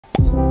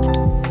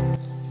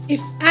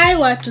If I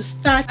were to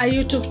start a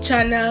YouTube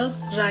channel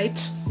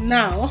right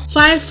now,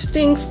 5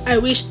 things I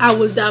wish I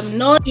would have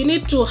known. You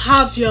need to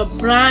have your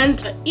brand,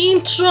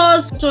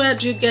 intros. So where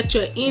do you get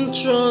your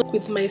intros?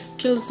 With my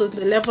skills on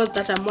the levels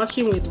that I'm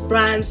working with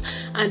brands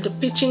and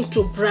pitching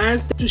to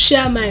brands, to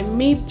share my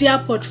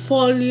media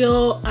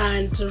portfolio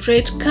and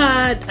rate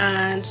card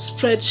and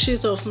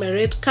spreadsheet of my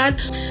rate card.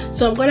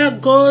 So I'm gonna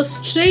go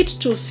straight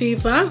to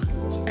Fiverr.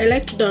 I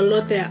like to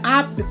download their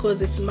app because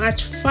it's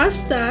much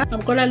faster.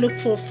 I'm gonna look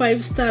for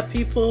 5-star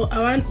people. I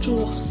want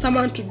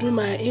someone to do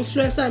my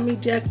influencer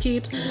media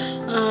kit,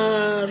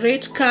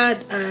 rate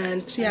card,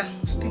 and yeah,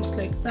 things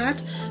like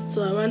that.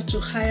 So I want to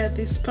hire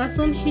this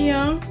person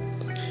here.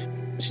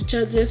 She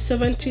charges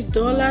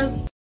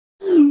 $70.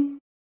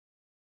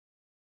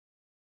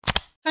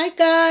 Hi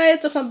guys,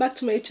 welcome back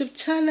to my YouTube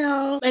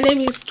channel. My name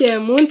is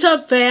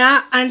Kemunto,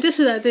 and these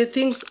are the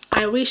things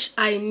I wish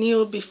I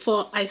knew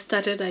before I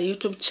started a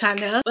YouTube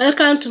channel.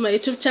 Welcome to my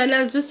YouTube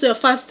channel. This is your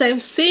first time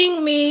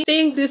seeing me,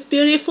 seeing this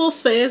beautiful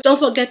face. Don't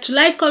forget to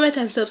like, comment,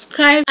 and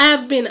subscribe. I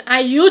have been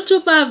a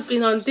YouTuber. I've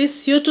been on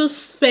this YouTube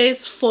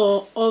space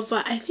for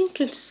over, I think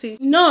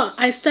 26. No,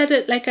 I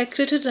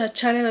created a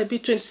channel maybe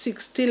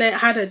 2016. I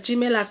had a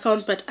Gmail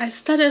account, but I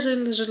started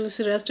really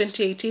serious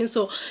 2018.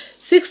 So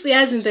 6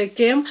 years in the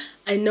game.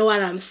 I know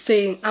what I'm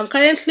saying. I'm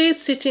currently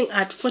sitting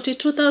at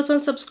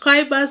 42,000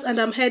 subscribers and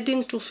I'm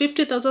heading to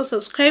 50,000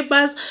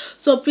 subscribers.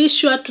 So be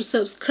sure to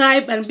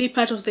subscribe and be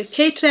part of the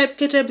K-Tribe.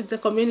 K-Tribe is the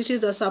community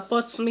that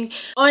supports me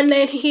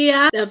online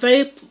here. They're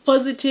very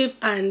positive,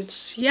 and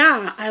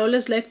yeah, I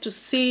always like to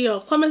see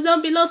your comments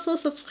down below. So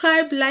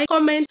subscribe, like,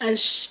 comment, and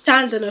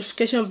turn the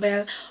notification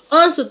bell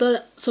on so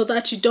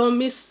that you don't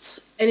miss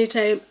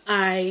anytime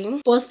I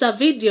post a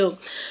video.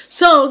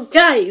 So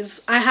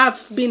guys, I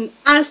have been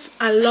asked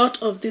a lot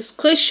of this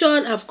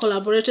question. I've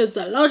collaborated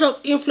with a lot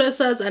of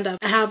influencers and I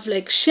have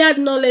shared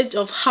knowledge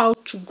of how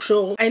to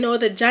grow. I know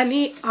the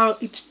journey, how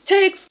it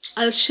takes.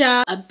 I'll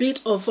share a bit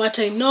of what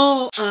I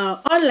know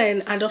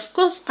online, and of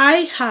course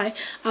I've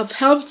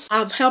helped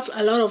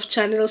a lot of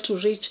channels to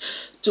reach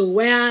to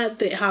where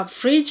they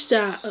have reached.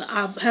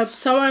 I've helped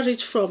someone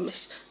reach from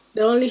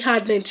they only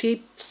had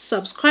 98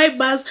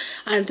 subscribers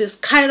and they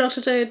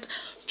skyrocketed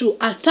to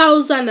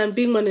 1,000 and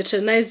being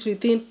monetized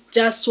within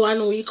just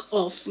 1 week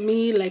of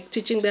me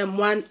teaching them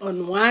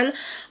one-on-one.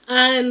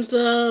 And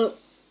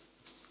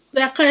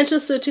they are currently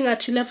sitting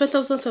at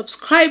 11,000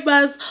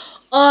 subscribers,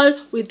 all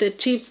with the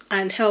tips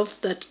and helps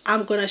that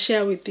I'm gonna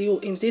share with you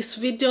in this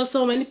video.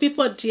 So many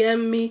people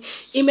DM me,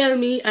 email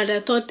me, and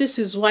I thought this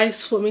is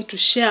wise for me to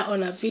share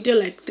on a video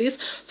like this,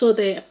 so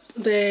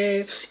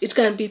it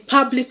can be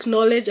public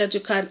knowledge and you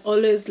can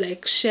always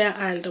share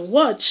and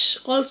watch,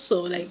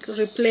 also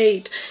replay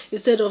it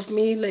instead of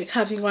me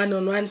having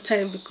one-on-one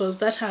time, because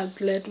that has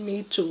led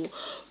me to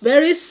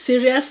very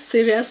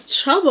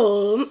serious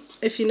trouble.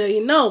 If you know,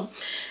 you know.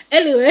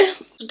 Anyway,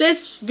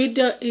 today's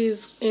video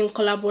is in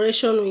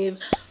collaboration with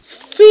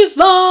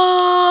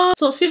Fiverr.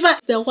 So Fiverr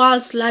is the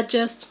world's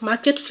largest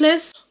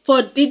marketplace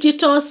for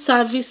digital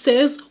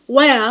services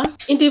where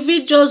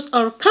individuals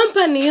or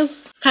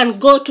companies can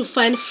go to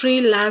find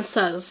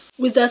freelancers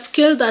with a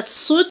skill that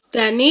suits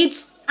their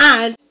needs,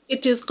 and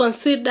it is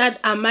considered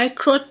a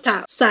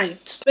micro-task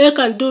site where you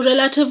can do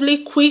relatively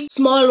quick,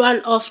 small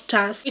one-off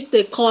tasks, which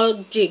they call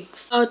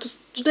gigs.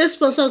 Today's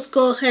sponsors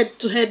go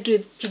head-to-head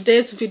with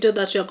today's video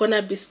that you're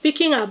gonna be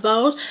speaking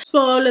about. So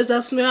always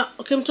ask me,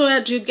 okay, so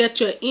where do you get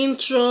your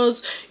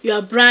intros,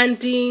 your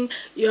branding,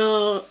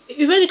 even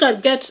you can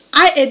get,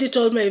 I edit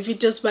all my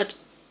videos, but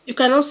you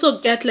can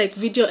also get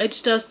video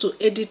editors to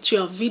edit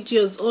your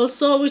videos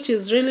also, which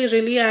is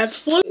really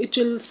helpful. It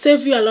will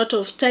save you a lot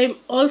of time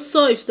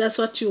also if that's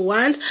what you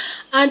want.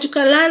 And you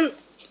can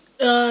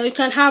learn, you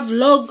can have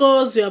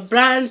logos, your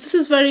brand. This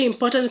is very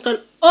important. You can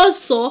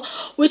also,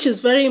 which is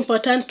very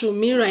important to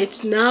me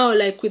right now,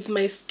 with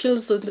my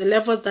skills on the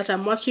levels that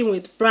I'm working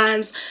with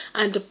brands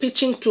and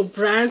pitching to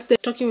brands,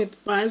 talking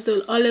with brands, they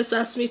will always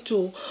ask me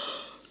to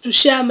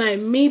share my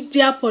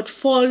media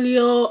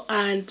portfolio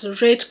and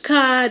rate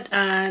card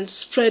and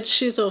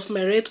spreadsheet of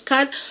my rate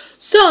card.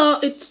 So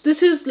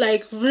this is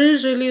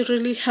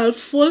really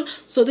helpful.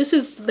 So this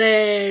is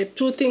the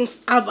 2 things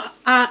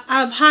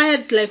I've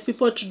hired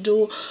people to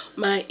do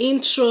my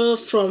intro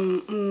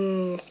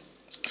from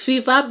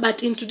Fiverr,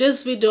 but in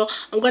today's video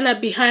I'm gonna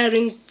be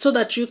hiring so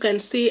that you can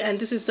see, and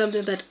this is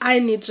something that I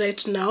need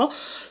right now.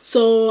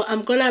 So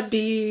I'm gonna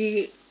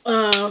be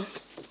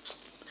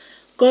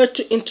go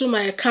into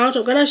my account.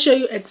 I'm gonna show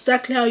you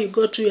exactly how you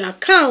go to your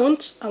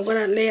account. I'm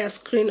gonna lay a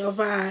screen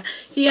over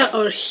here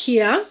or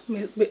here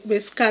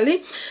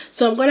basically.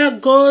 So I'm gonna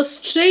go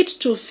straight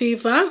to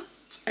Fiverr.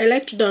 I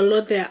like to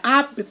download their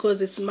app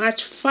because it's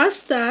much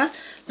faster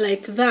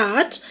like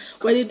that.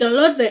 When you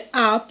download the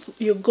app,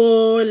 you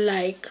go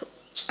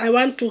I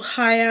want to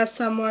hire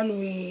someone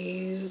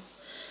with,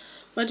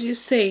 what do you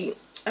say,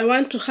 I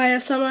want to hire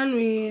someone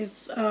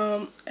with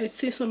I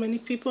see so many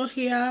people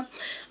here.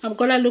 I'm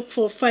gonna look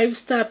for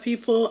 5-star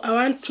people. I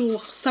want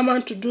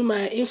someone to do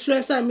my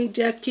influencer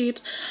media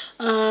kit,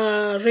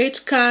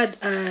 rate card,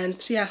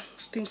 and yeah,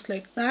 things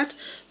like that.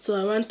 So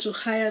I want to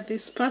hire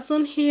this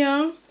person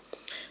here.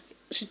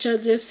 She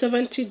charges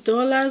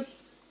 $70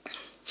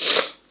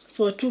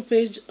 for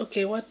 2-page.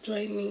 Okay, what do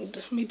I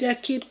need? Media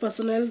kit,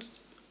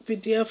 personalized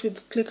PDF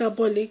with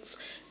clickable links,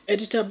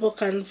 editable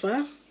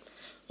Canva.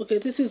 Okay,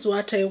 this is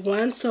what I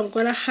want, so I'm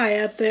gonna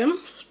hire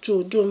them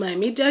to do my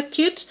media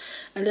kit,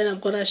 and then I'm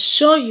gonna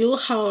show you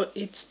how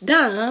it's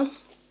done.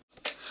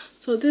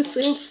 So this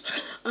one,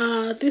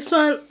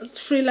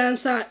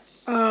 freelancer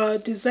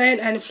design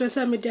and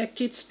influencer media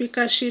kit,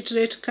 speaker sheet,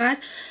 rate card.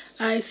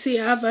 I see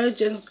I have a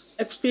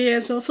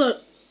experience. Also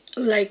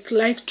like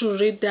to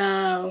read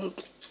the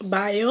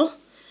bio.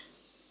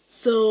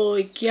 So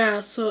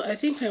yeah, so I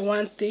think I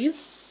want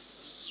this.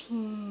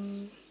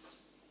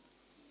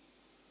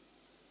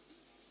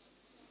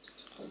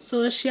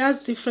 So she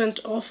has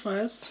different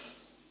offers.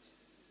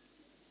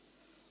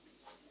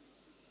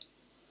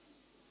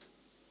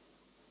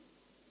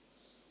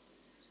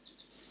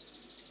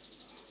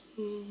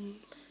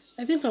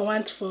 I think I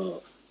want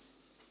for,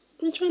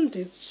 which one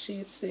did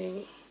she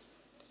say?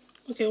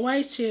 Okay,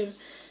 why she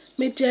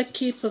media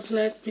kit,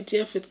 personalized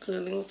PDF with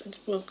links,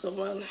 editable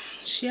command.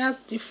 She has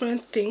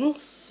different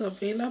things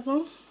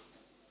available.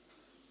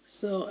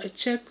 So I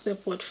check the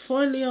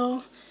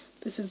portfolio.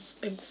 This is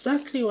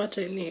exactly what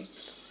I need.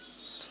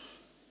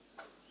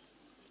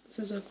 This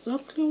is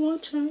exactly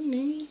what I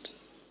need.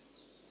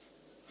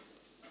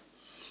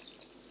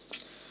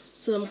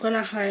 So I'm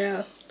gonna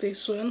hire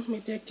this one,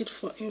 media kit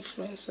for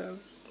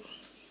influencers.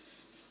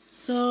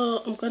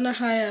 So I'm gonna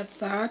hire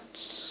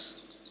that.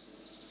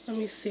 Let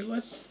me see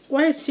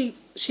why is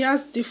she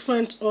has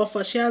different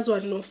offers. She has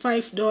one, no,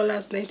 $5,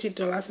 $90,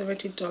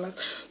 $70.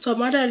 So I'm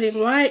wondering,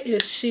 why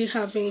is she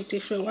having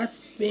different, what's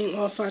being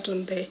offered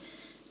on the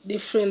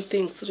different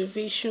things?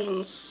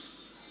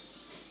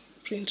 Revisions,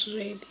 print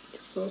ready,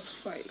 source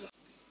file.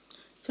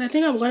 So I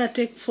think I'm gonna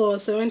take for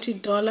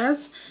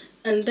 $70,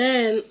 and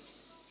then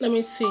let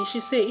me see,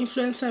 she say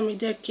influencer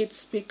media kit,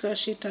 speaker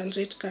sheet, and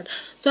rate card.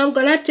 So I'm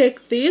gonna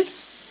take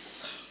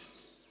this.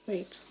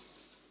 Wait,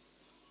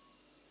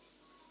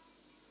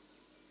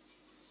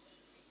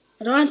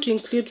 I don't want to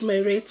include my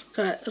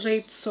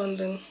rates on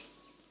them.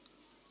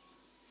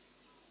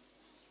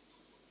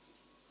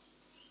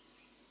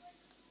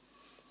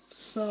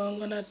 So I'm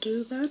gonna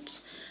do that.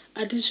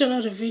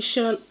 Additional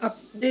revision,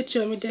 update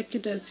your media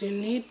kit as you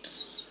need.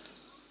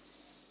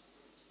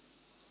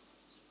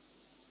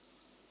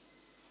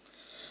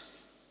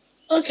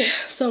 Okay,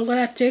 so I'm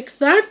gonna take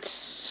that.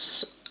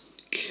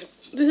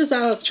 This is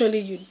how actually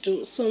you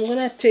do. So I'm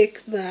gonna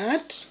take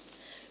that.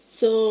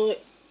 So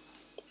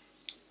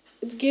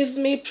it gives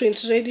me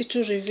print ready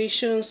to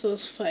revision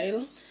source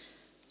file.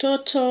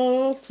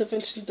 Total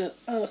 $70.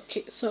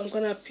 Okay, so I'm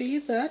gonna pay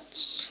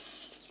that.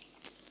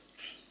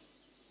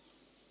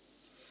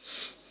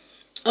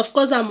 Of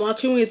course, I'm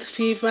working with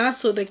Fiverr,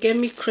 so they gave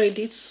me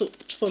credits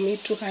for me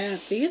to hire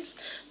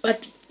this.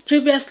 But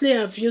previously,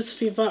 I've used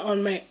Fiverr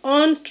on my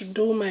own to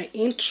do my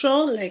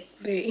intro, like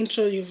the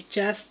intro you've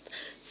just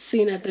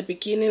seen at the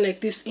beginning, like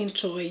this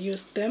intro, I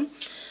used them.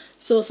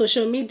 So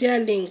social media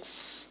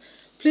links.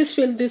 Please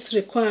fill this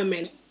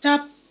requirement.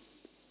 Tap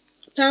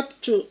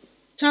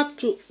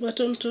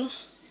button to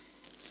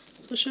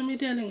social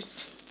media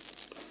links.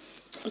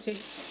 Okay.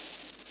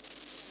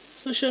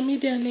 Social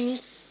media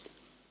links.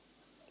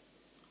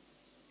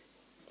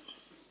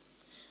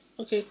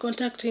 Okay,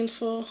 contact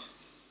info.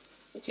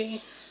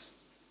 Okay,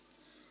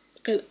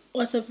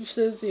 WhatsApp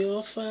says you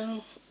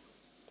offer.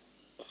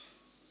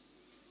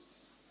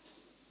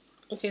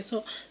 Okay,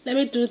 so let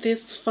me do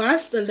this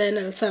first, and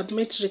then I'll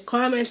submit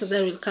requirements, and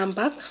then we'll come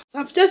back.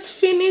 I've just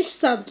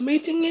finished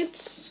submitting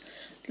it,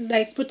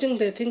 like putting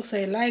the things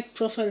I like,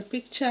 profile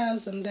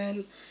pictures, and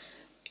then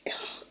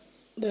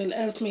they'll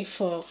help me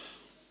for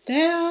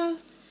there.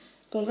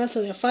 Congrats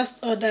on your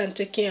first order and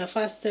taking your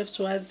first step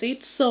towards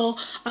it. So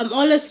I'm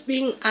always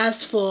being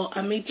asked for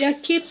a media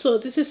kit. So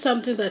this is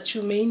something that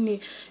you may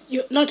need.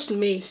 You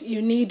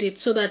need it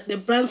so that the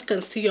brands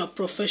can see you're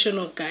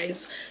professional,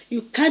 guys.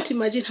 You can't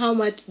imagine how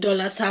much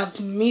dollars have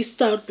missed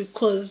out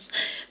because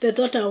they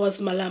thought I was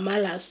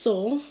malamala.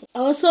 So I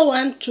also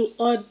want to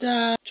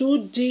order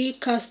 2D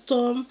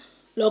custom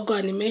logo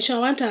animation. I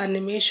want an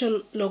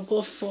animation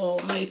logo for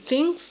my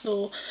things.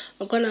 So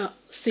I'm gonna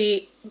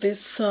see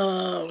this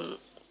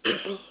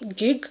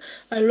gig.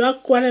 I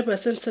work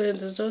 100% so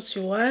the results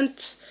you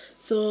want.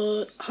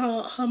 So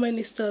how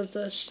many stars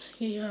does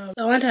he have?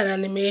 I want an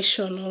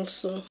animation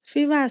also.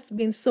 Fiverr has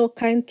been so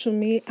kind to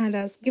me and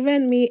has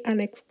given me an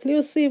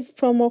exclusive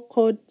promo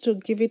code to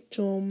give it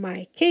to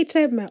my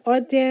K-Tribe, my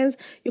audience.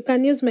 You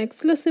can use my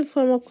exclusive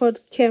promo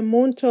code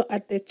Kemunto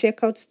at the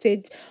checkout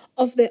stage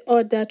of the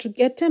order to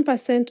get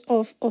 10%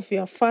 off of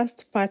your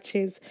first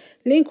purchase.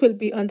 Link will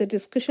be on the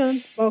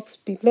description box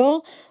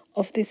below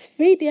of this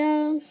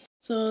video.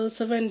 So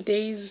 7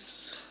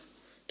 days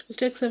to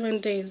It'll take 7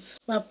 days.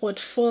 My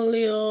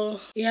portfolio,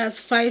 it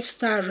has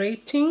 5-star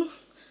rating.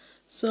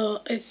 So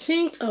I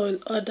think I will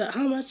order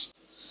how much.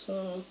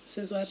 So this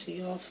is what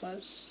he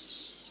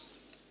offers.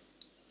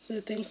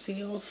 So things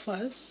he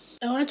offers.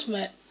 I want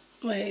my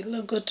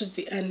logo to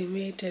be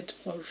animated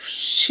for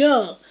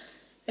sure.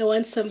 I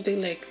want something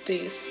like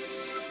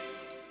this.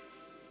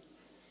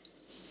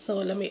 So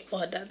let me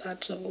order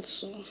that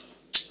also.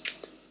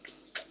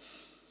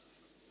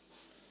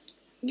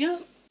 Yeah.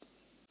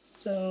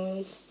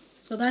 So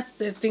that's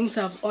the things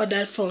I've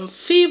ordered from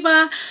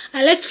Fiverr.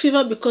 I like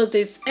Fiverr because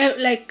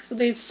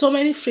there's so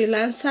many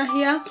freelancers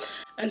here,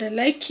 and I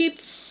like it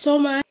so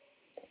much.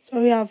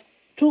 So we have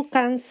 2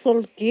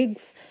 cancelled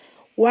gigs,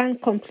 1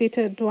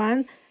 completed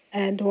one,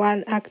 and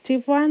 1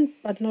 active one.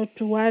 But not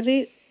to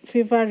worry,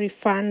 Fiverr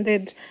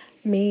refunded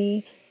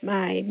me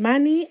my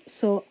money,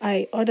 so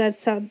I ordered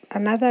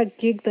another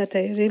gig that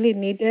I really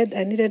needed.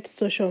 I needed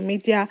social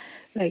media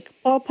like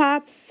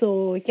pop-ups.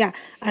 So yeah,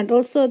 and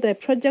also the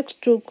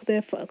project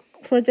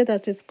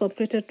that is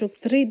completed took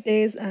 3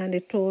 days, and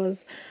it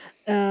was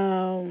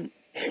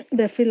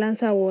the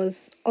freelancer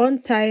was on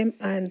time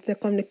and the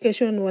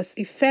communication was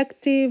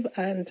effective,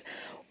 and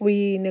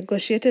we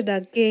negotiated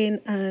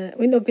again.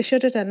 We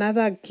negotiated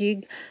another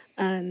gig,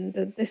 and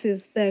this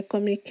is the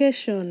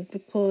communication,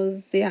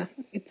 because yeah,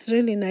 it's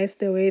really nice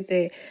the way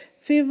the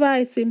Fiverr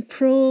is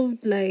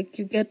improved. Like,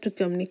 you get to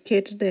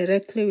communicate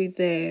directly with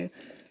the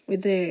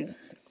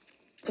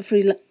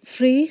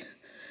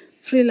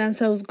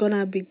freelancer who's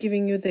gonna be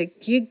giving you the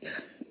gig,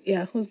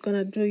 yeah, who's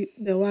gonna do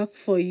the work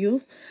for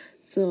you.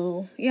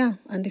 So yeah,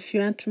 and if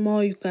you want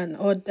more, you can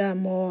order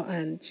more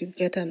and you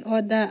get an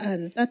order.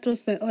 And that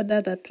was my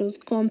order that was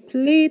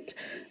complete,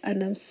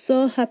 and I'm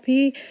so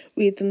happy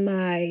with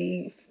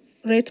my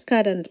rate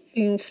card and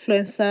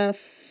influencer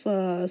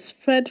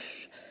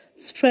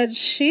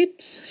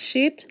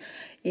spreadsheet.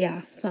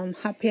 Yeah, so I'm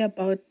happy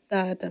about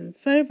that. I'm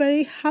very,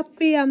 very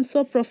happy. I'm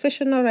so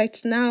professional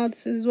right now.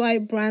 This is why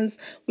brands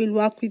will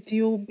work with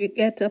you. We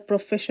get a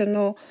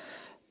professional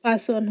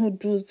person who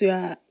does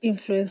your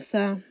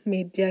influencer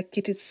media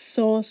kit. Is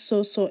so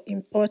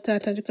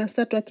important, and you can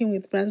start working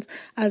with brands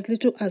as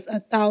little as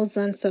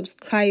 1,000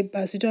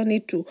 subscribers. You don't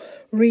need to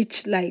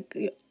reach like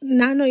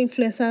nano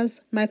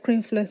influencers. Micro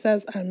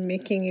influencers are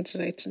making it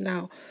right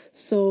now.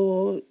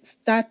 So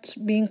start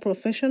being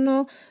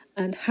professional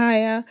and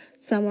hire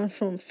someone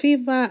from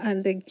Fiverr.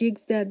 And the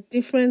gigs, there are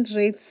different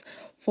rates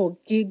for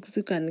gigs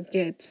you can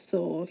get.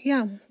 So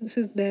yeah, this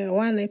is the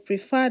one I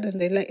preferred,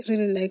 and I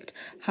really liked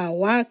her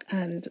work,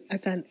 and I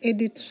can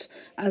edit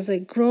as I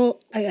grow.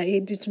 I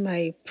edit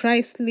my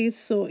price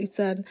list, so it's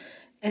an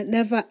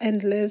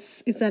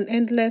endless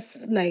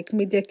like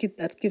media kit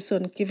that keeps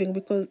on giving,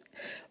 because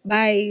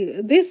by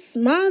this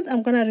month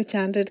I'm gonna reach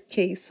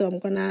 100K, so I'm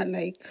gonna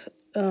like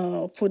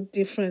put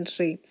different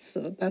rates.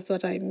 So that's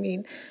what I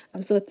mean.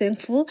 I'm so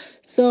thankful.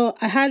 So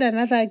I had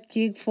another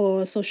gig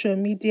for social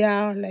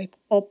media like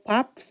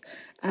pop-ups,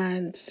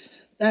 and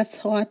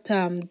that's what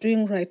I'm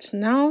doing right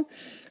now.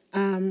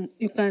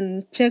 You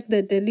can check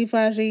the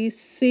delivery,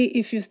 see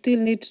if you still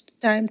need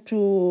time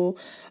to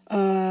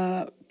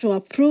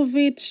approve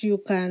it. You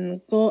can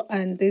go,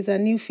 and there's a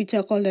new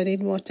feature called I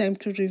need more time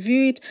to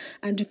review it,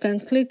 and you can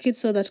click it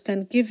so that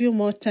can give you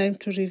more time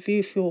to review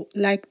if you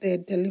like the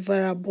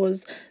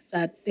deliverables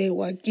that they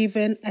were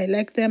given. I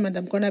like them, and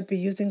I'm gonna be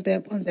using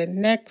them on the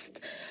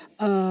next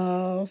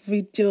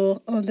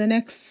video, or the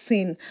next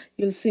scene.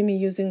 You'll see me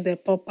using the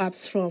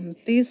pop-ups from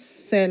this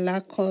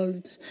seller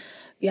called,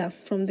 yeah,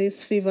 from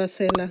this Fiverr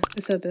seller.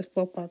 These are the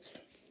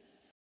pop-ups.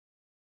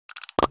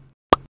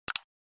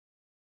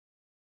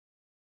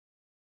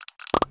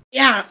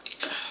 Yeah,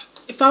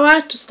 if I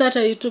were to start a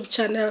YouTube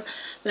channel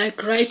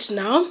like right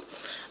now,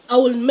 I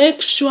will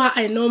make sure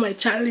I know my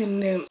channel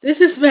name.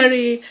 This is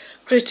very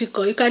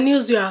critical. You can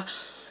use your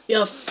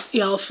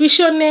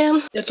official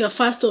name, like your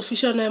first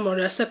official name or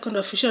your second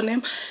official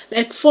name.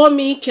 Like for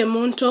me,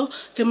 Kemunto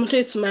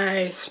is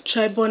my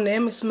tribal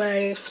name. It's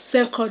my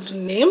second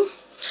name,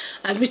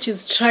 and which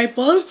is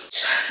tribal.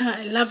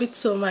 I love it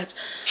so much.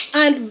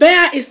 And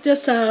Bear is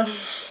just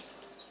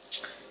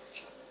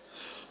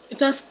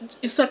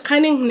it's a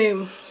cunning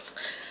name.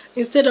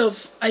 Instead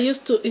of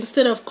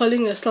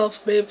calling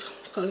yourself babe,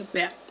 call it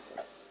Bear.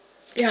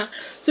 Yeah,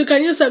 so you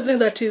can use something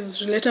that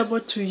is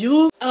relatable to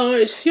you, or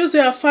use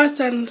your first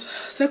and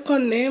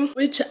second name,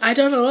 which I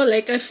don't know,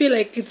 like I feel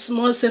like it's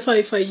more safer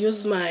if I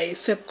use my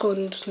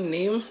second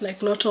name,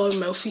 like not all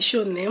my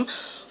official name,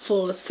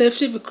 for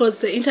safety, because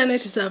the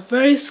internet is a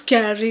very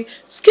scary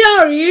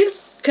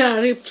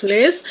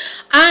place.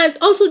 And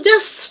also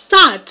just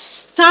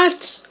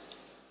start.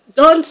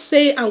 Don't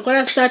say I'm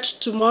gonna start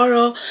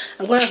tomorrow,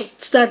 I'm gonna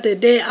start the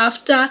day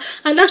after.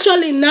 And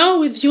actually now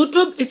with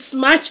YouTube, it's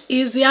much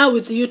easier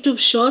with YouTube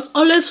Shorts.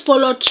 Always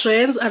follow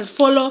trends and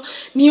follow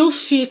new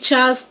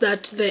features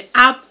that the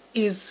app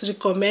is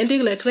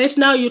recommending. Like right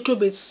now,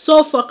 YouTube is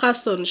so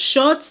focused on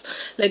shorts,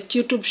 like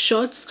YouTube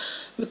Shorts,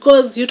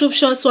 because YouTube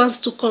Shorts wants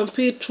to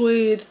compete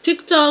with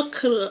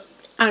TikTok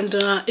and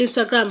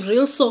Instagram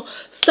Reels. So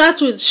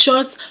start with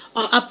shorts,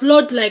 or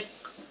upload like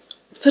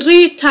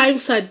 3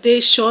 times a day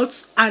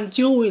shorts, and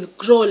you will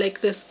grow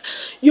like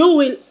this. You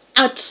will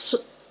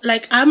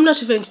like, I'm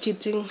not even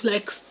kidding,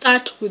 like,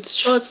 start with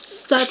shorts,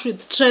 start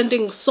with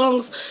trending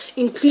songs,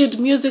 include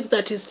music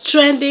that is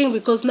trending,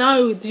 because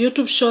now with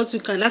YouTube shorts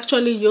you can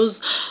actually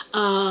use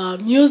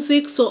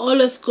music. So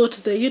always go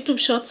to the YouTube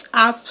shorts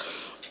app,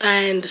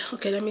 and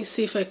okay, let me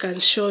see if I can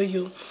show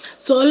you.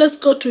 So let's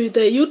go to the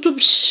YouTube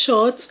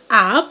shorts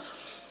app.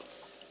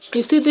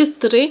 You see these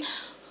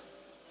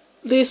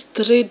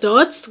three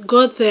dots,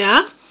 go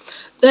there,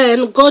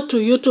 then go to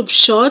YouTube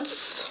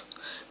shorts,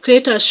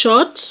 create a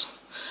short,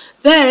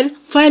 then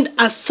find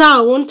a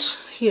sound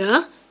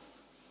here,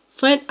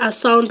 find a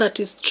sound that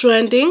is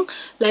trending,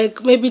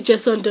 like maybe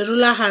Jason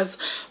Derulo has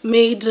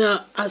made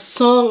a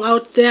song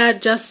out there.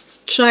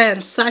 Just try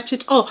and search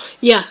it. Oh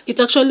yeah, it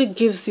actually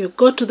gives you,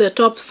 go to the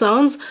top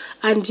sounds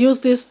and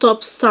use these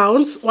top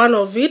sounds, one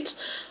of it.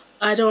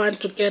 I don't want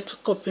to get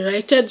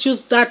copyrighted.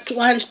 Use that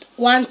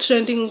one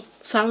trending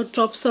sound,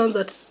 top sound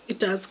that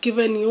it has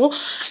given you,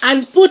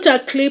 and put a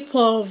clip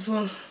of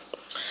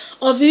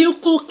you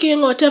cooking,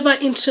 whatever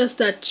interest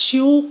that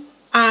you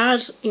are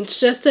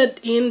interested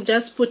in.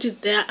 Just put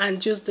it there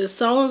and use the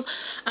sounds,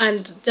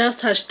 and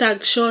just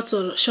hashtag shorts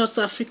or shorts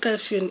Africa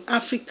if you're in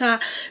Africa.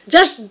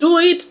 Just do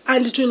it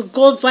and it will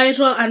go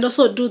viral, and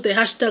also do the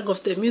hashtag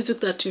of the music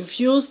that you've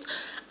used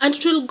and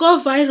it will go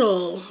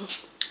viral.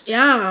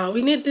 Yeah,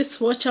 we need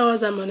these watch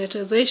hours and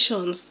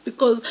monetizations,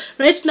 because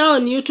right now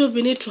on YouTube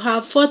we need to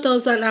have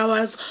 4,000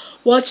 hours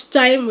watch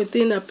time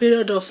within a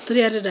period of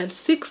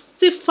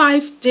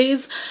 365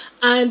 days,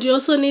 and you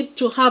also need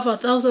to have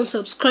 1,000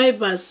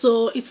 subscribers.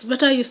 So it's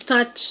better you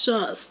start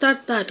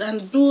that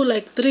and do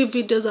like 3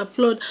 videos,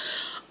 upload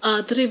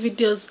 3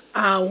 videos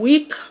a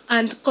week,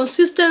 and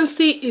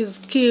consistency is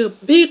key.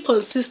 Be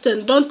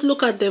consistent. Don't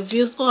look at the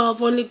views. Oh,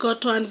 I've only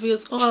got 1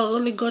 views. Oh, I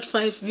only got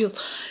 5 views.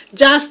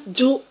 Just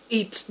do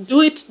it,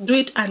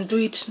 and do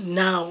it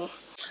now.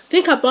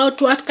 Think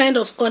about what kind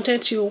of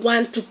content you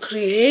want to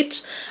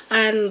create,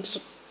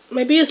 and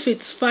maybe if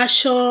it's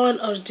fashion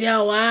or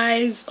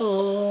DIYs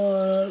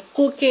or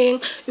cooking,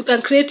 you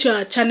can create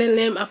your channel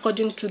name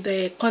according to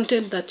the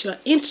content that you're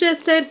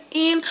interested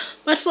in.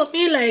 But for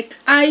me, like,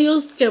 I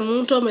used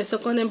Kemunto, my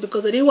second name,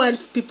 because I didn't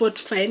want people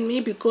to find me,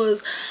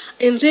 because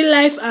in real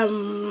life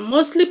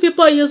mostly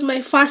people use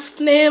my first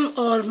name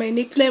or my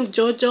nickname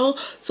Jojo,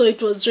 so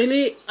it was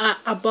really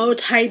about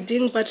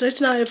hiding. But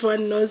right now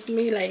everyone knows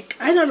me. Like,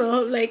 I don't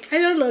know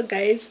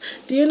guys,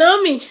 do you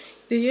know me?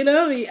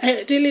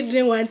 I really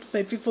didn't want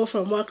my people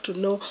from work to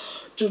know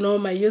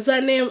my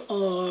username,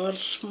 or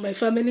my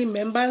family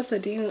members. I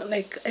didn't,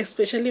 like,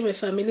 especially my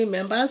family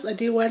members, I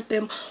didn't want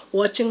them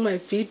watching my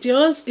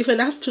videos.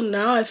 Even up to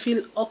now, I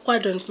feel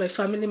awkward when my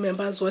family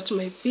members watch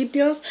my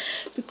videos,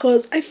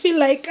 because I feel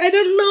like, I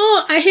don't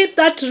know, I hate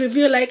that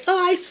review, like,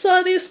 oh, I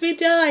saw this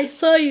video, I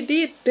saw you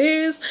did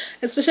this,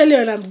 especially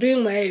when I'm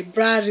doing my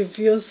bra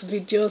reviews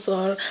videos,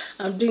 or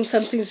I'm doing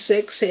something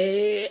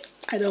sexy.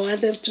 I don't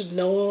want them to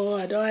know.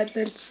 I don't want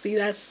them to see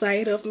that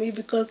side of me,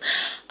 because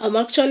I'm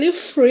actually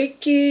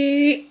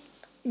freaky.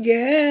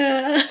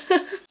 Yeah.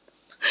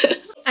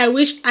 I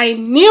wish I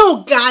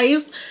knew,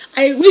 guys.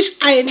 I wish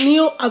I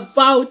knew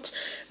about,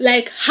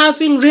 like,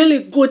 having really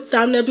good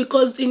thumbnail,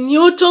 because in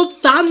YouTube,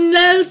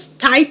 thumbnails,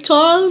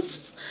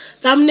 titles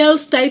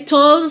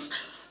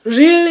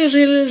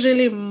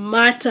really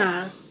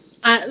matter.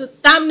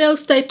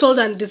 Thumbnails, titles,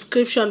 and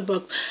description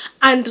box.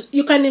 And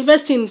you can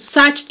invest in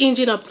search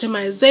engine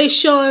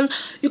optimization.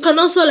 You can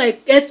also,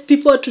 like, get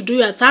people to do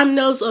your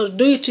thumbnails, or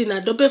do it in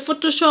Adobe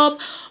Photoshop,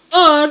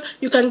 or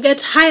you can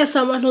hire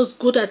someone who's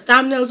good at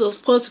thumbnails.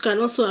 Of course, you can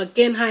also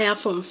again hire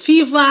from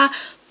Fiverr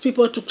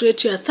people to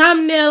create your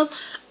thumbnail.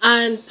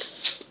 And,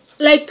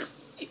 like,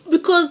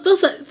 because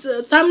those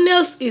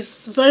thumbnails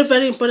is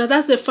very important.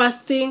 That's the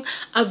first thing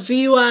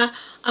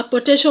a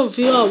potential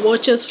viewer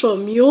watches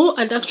from you,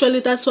 and actually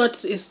that's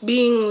what is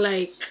being,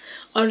 like,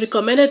 on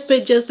recommended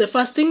pages. The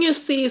first thing you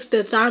see is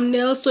the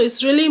thumbnail. So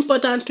it's really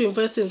important to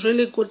invest in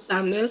really good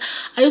thumbnail.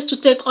 I used to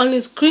take only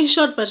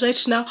screenshot, but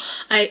right now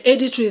I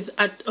edit with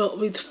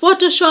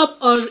Photoshop,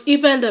 or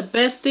even the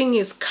best thing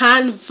is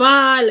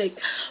Canva,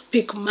 like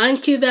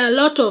PicMonkey. There are a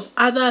lot of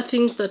other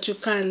things that you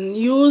can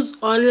use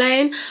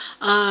online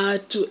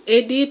to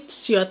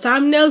edit your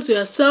thumbnails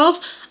yourself.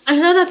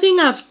 Another thing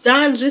I've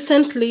done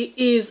recently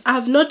is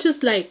I've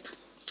noticed, like,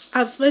 I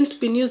haven't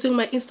been using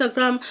my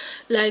Instagram,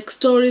 like,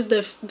 stories,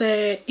 the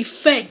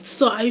effects.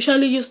 So I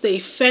usually use the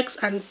effects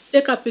and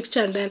take a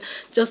picture and then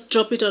just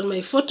drop it on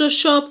my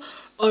Photoshop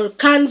or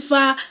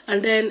Canva,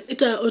 and then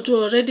it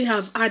will already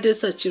have added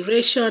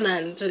saturation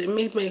and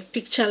make my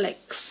picture,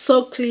 like,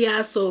 so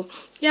clear. So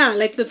yeah,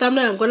 like, the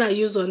thumbnail I'm gonna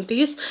use on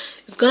this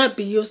is gonna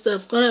be used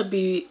on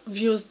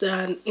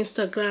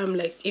Instagram,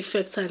 like,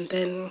 effects, and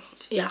then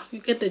yeah, you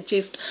get the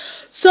gist.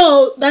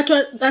 So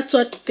that's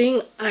what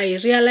thing I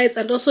realized.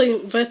 And also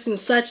invest in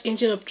search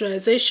engine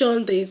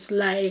optimization. There's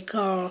like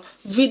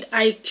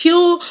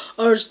vidIQ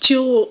or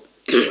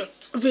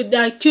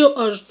vidIQ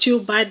or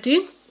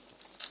TubeBuddy.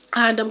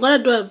 and I'm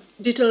gonna do a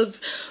detailed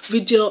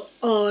video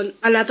on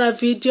another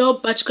video,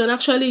 but you can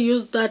actually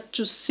use that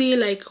to see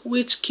like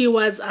which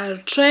keywords are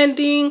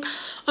trending,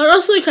 or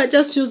also you can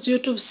just use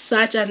YouTube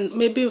search. And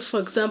maybe, for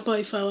example,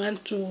 if I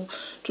want to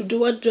do,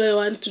 what do I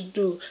want to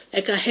do,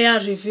 like a hair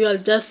review, I'll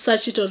just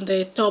search it on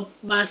the top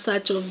bar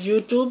search of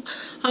YouTube,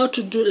 how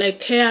to do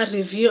like hair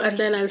review, and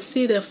then I'll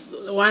see the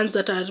ones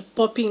that are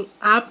popping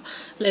up,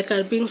 like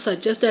are being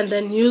suggested, and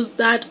then use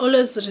that.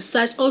 Always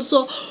research.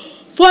 Also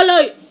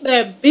follow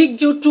the big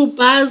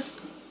YouTubers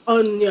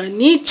on your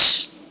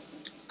niche.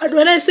 And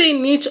when I say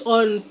niche,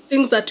 on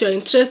things that you're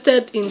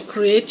interested in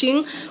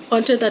creating,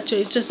 content that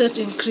you're interested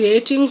in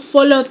creating,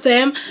 follow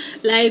them.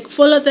 Like,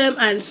 follow them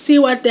and see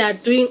what they are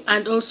doing,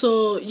 and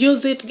also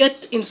use it.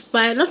 Get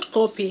inspired, not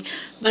copy,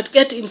 but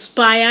get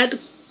inspired.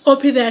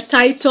 Copy their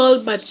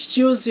title, but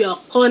use your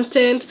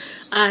content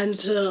and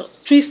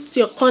twist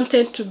your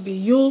content to be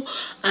you,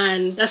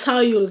 and that's how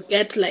you'll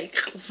get like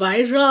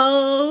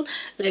viral,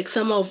 like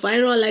somehow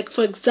viral. Like,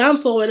 for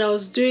example, when I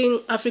was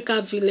doing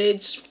Africa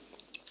Village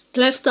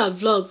lifestyle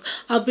vlogs,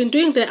 I've been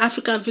doing the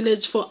African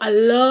village for a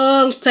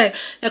long time.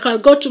 Like, I'll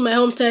go to my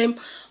hometown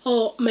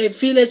or my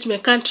village, my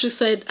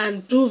countryside,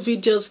 and do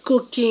videos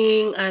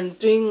cooking and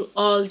doing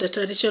all the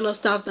traditional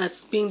stuff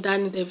that's being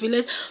done in the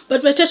village.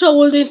 But my title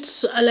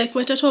wouldn't, like,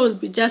 my title will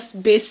be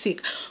just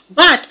basic.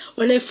 But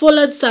when I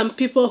followed some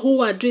people who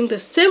were doing the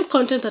same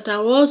content that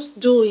I was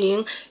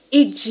doing,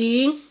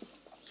 e.g.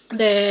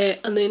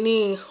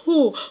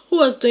 who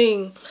was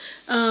doing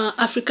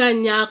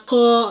African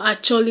Nyako,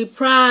 Acholi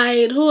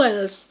Pride, who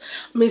else,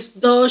 Miss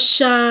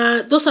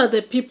Dosha, those are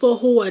the people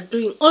who are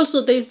doing.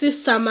 Also, there's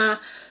this Summer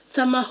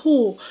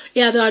who,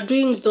 yeah, they are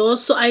doing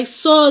those. So I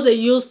saw they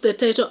used the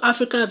title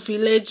Africa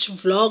Village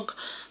Vlog,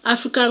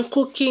 African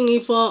Cooking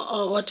Info,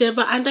 or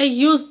whatever, and I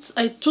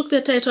took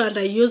the title and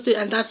I used it,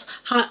 and that's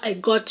how I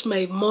got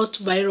my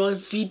most viral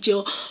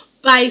video,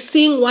 by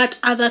seeing what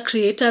other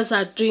creators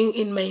are doing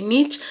in my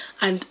niche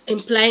and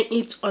implying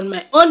it on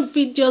my own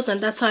videos.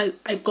 And that's how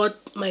I got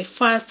my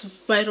first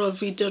viral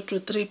video to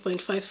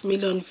 3.5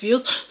 million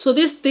views. So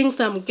these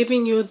things I'm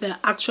giving you, they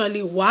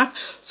actually work,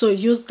 so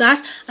use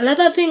that.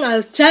 Another thing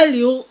I'll tell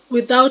you,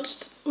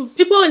 without,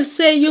 people will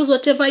say use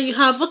whatever you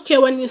have. Okay,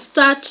 when you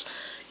start,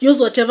 use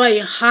whatever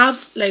you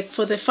have. Like,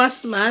 for the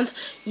first month,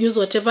 use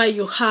whatever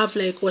you have,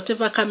 like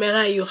whatever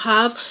camera you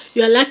have.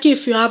 You're lucky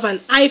if you have an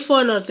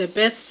iPhone or the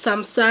best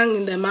Samsung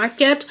in the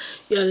market.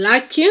 You're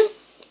lucky,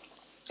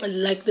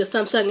 like the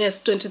Samsung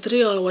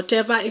S23 or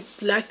whatever.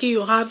 It's lucky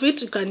you have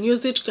it. You can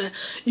use it. You can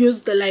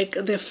use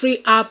the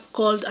free app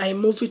called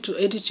iMovie to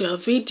edit your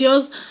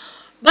videos.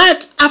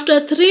 But after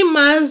 3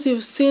 months,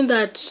 you've seen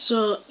that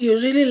you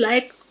really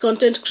like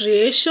content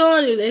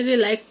creation, you really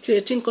like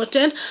creating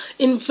content,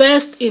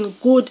 invest in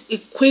good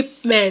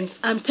equipment.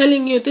 I'm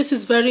telling you, this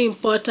is very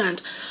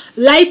important.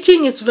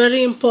 Lighting is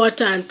very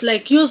important.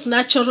 Like, use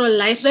natural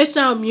light. Right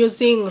now I'm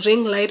using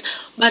ring light,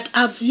 but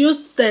I've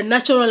used the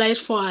natural light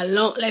for a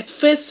long, like,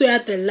 face where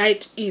the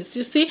light is.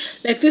 You see,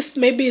 like this,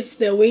 maybe it's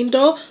the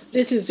window,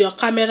 this is your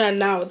camera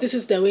now, this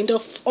is the window.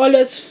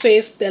 Always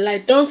face the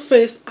light, don't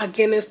face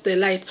against the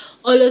light,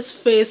 always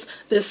face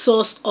the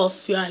source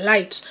of your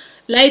light.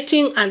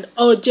 Lighting and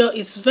audio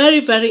is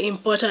very, very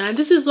important, and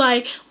this is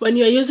why when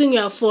you're using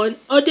your phone,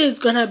 audio is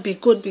gonna be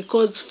good,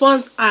 because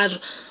phones are,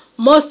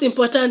 most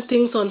important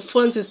things on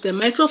phones is the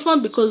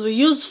microphone, because we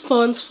use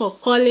phones for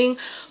calling,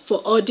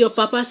 for audio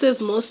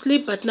purposes mostly.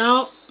 But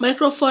now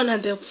microphone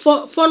and the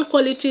phone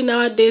quality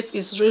nowadays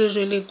is really,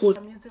 really good.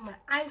 I'm using my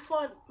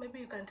iPhone. Maybe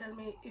you can tell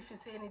me if you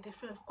see any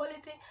different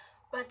quality,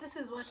 but this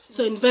is what you,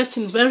 so invest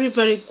in very,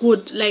 very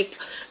good. Like,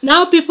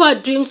 now people are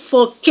doing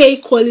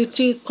 4K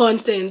quality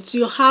content.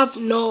 You have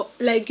no,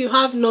 like, you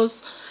have no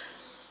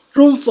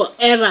room for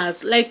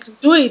errors. Like,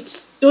 do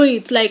it.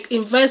 Like,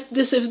 invest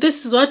this. If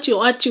this is what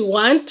you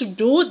want to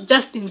do,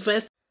 just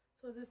invest.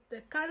 So this is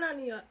the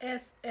Canon, your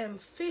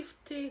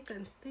SM50. You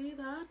can see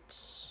that.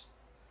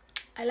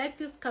 I like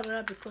this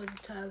camera because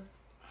it has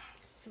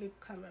flip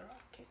camera.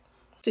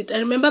 I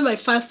remember my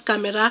first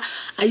camera,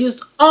 I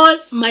used all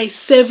my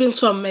savings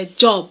from my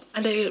job,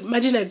 and I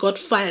imagine I got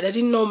fired. I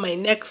didn't know my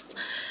next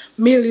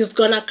meal is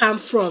gonna come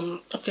from,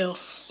 okay,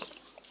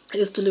 I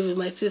used to live with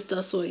my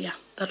sister, so yeah,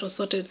 that was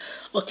sorted.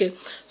 Okay,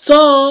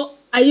 so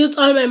I used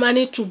all my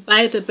money to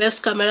buy the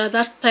best camera.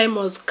 That time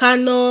was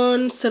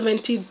Canon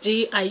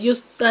 70D. I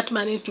used that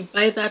money to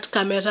buy that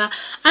camera,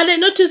 and I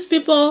noticed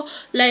people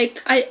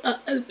like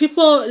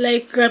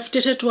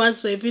gravitated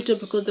towards my video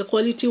because the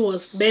quality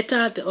was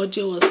better, the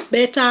audio was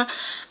better.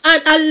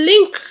 And I'll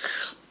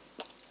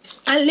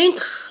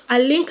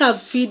link a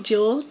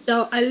video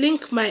down. I'll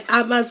link my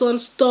Amazon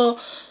store.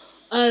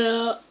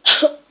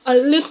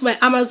 I'll link my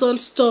Amazon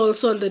store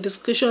also in the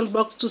description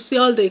box to see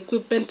all the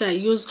equipment I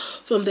use,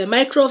 from the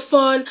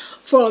microphone,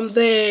 from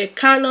the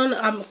Canon.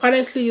 I'm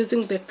currently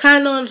using the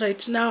Canon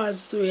right now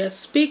as we are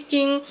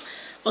speaking.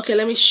 Okay,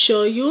 let me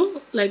show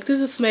you. Like, this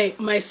is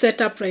my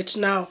setup right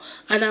now,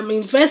 and I'm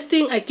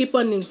investing. I keep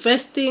on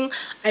investing.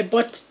 I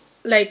bought,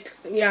 like,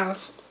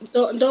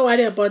 don't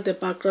worry about the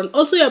background.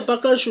 Also, your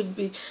background should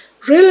be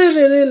really,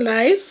 really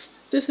nice.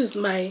 this is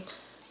my,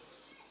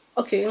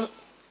 okay,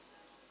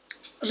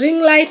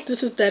 ring light.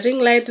 This is the ring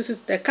light, this is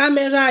the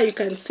camera, you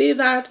can see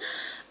that.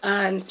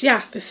 And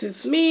yeah, this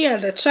is me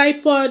and the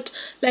tripod.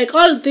 Like,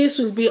 all this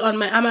will be on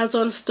my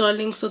Amazon store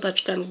link so that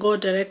you can go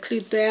directly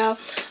there.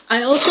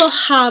 I also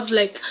have,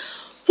 like,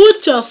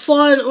 put your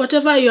phone,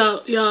 whatever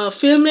you're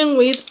filming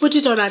with, put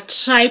it on a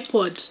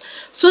tripod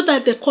so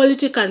that the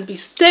quality can be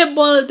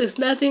stable. There's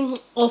nothing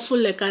awful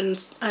like an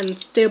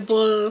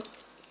unstable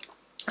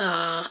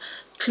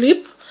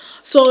clip.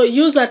 So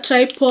use a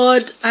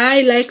tripod.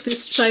 I like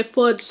this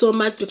tripod so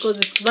much because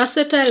it's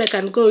versatile. I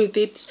can go with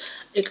it.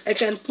 I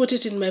can put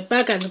it in my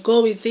bag and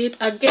go with it.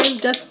 Again,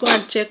 just go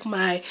and check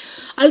my,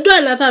 I'll do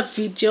another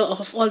video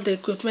of all the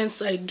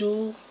equipments I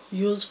do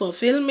use for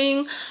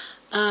filming,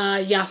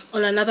 yeah,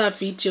 on another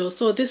video.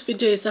 So this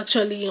video is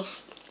actually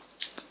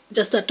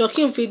just a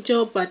talking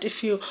video, but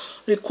if you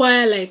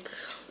require, like,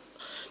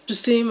 to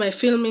see my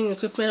filming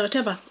equipment,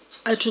 whatever,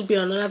 it will be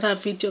on another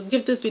video.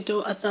 Give this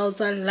video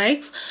 1,000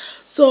 likes.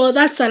 So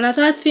that's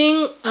another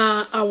thing.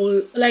 I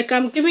will, like,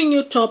 I'm giving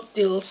you top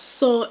deals,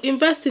 so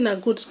invest in a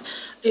good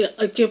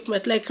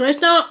equipment. Like right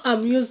now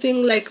I'm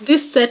using, like,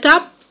 this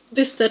setup,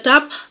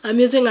 I'm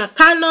using a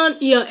Canon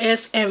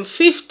EOS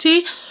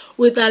M50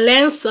 with a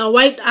lens, a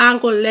wide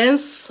angle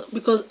lens,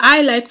 because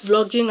I like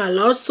vlogging a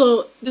lot.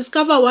 So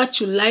discover what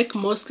you like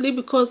mostly,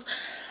 because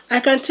I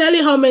can tell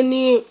you how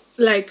many,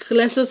 like,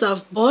 lenses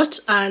I've bought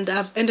and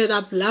I've ended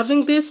up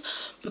loving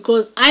this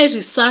because I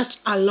researched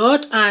a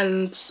lot,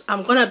 and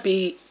I'm gonna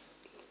be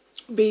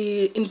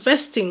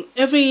investing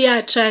every year.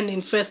 I try and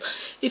invest.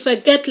 If I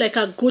get, like,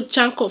 a good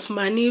chunk of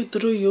money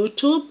through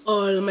YouTube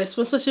or my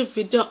sponsorship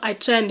video, I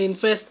try and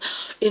invest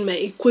in my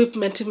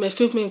equipment, in my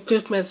filming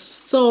equipment.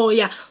 So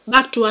yeah,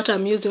 back to what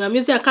I'm using. I'm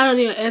using a Canon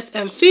EOS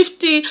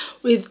M50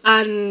 with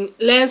a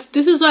lens.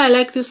 This is why I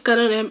like this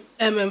Canon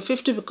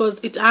M50, because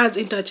it has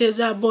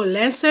interchangeable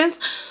lenses.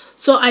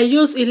 So I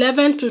use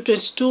 11 to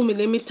 22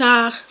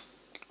 millimeter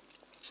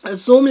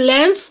zoom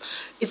lens.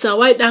 It's a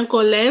wide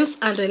angle lens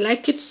and I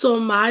like it so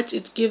much.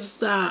 It gives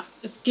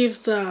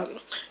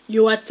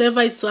you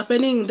whatever is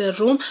happening in the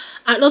room.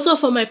 And also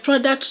for my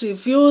product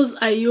reviews,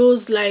 I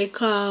use, like,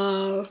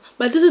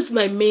 but this is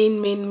my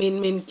main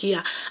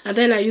gear. And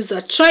then I use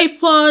a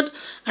tripod,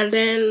 and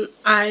then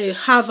I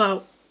have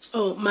a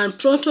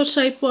Manfrotto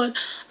tripod,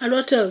 and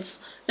what else?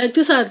 Like,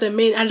 these are the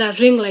main, and a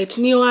ring light,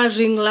 newer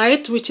ring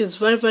light, which is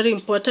very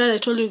important. I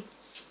told you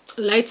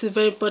lights is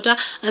very important.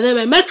 And then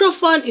my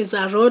microphone is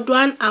a Rode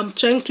one. I'm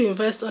trying to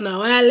invest on a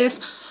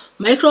wireless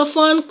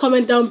microphone.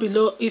 Comment down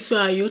below if you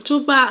are a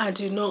YouTuber and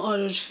you know, or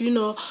if you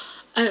know,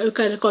 you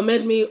can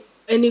recommend me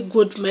any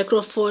good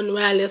microphone,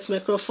 wireless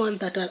microphone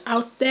that are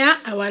out there.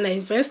 I want to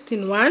invest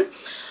in one.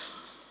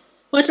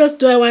 What else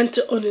do I want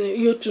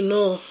you to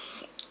know?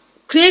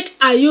 Create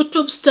a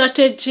YouTube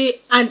strategy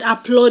and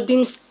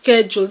uploading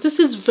schedule. This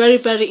is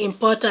very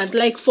important.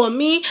 Like for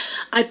me,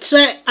 I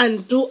try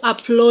and do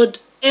upload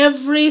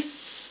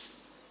everyone.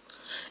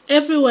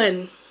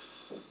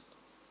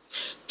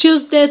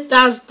 Tuesday,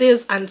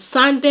 Thursdays, and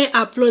Sunday.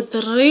 Upload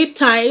 3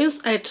 times.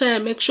 I try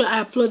and make sure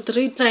I upload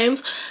 3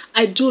 times.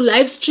 I do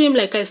live stream,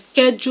 like I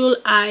schedule.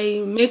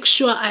 I make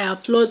sure I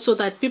upload so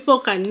that people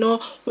can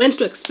know when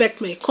to expect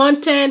my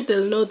content.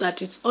 They'll know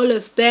that it's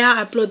always there.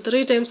 I upload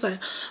 3 times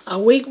a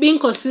week. Being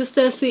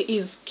consistency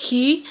is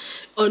key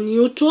on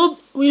YouTube.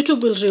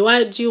 YouTube will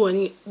reward you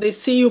when they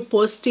see you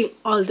posting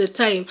all the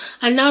time.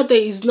 And now there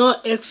is no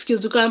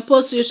excuse. You can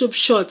post YouTube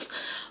shorts.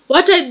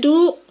 What I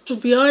do, to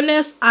be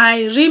honest,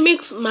 I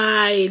remix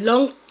my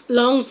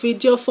long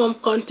video form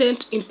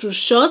content into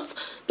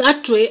shorts.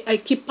 That way I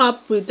keep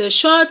up with the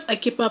shorts, I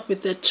keep up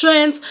with the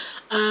trends,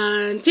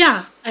 and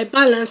yeah, I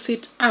balance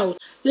it out.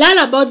 Learn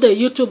about the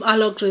YouTube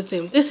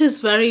algorithm. This is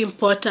very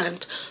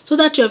important so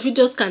that your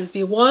videos can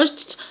be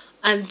watched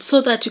and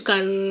so that you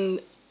can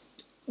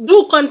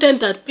do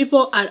content that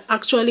people are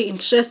actually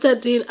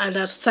interested in and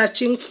are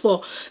searching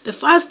for. The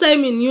first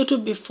time in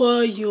YouTube,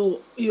 before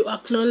you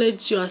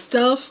acknowledge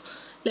yourself,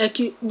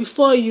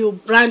 before you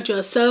brand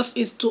yourself,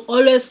 is to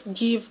always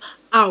give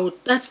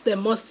out. That's the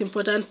most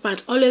important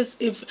part. Always,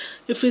 if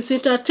it's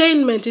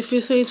entertainment, if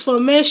it's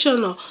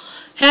informational,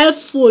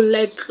 helpful,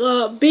 like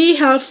be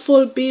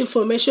helpful, be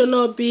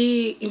informational,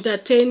 be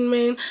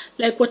entertainment,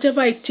 like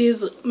whatever it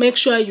is, make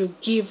sure you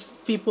give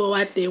people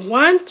what they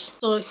want.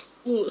 So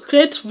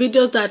create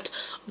videos that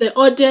the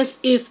audience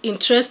is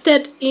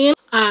interested in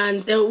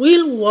and they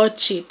will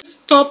watch it.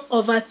 Stop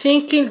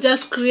overthinking.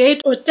 Just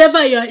create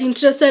whatever you are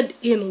interested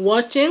in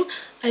watching.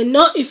 I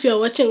know if you're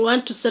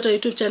want to start a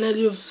YouTube channel,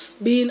 you've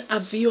been a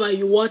viewer,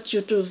 you watch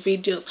YouTube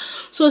videos.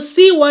 So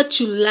see what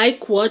you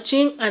like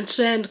watching and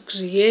try and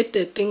create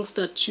the things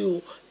that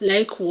you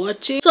like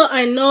watching. So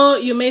I know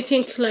you may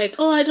think like,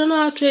 oh, I don't know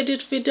how to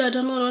edit video, I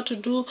don't know what to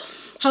do,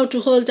 how to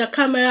hold the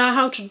camera,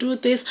 how to do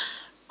this.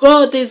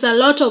 Go, there's a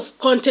lot of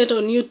content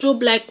on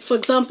YouTube. Like for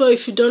example,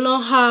 if you don't know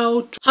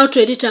how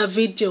to edit a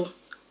video,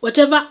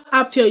 whatever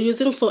app you're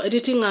using for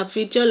editing a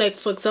video, like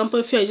for example,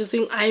 if you're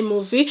using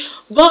iMovie,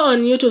 go on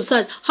YouTube,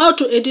 search how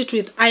to edit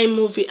with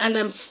iMovie, and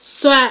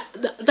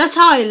that's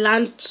how I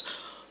learned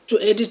to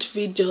edit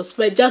videos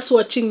by just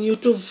watching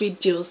YouTube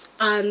videos.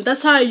 And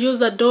that's how I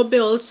use Adobe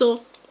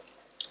also.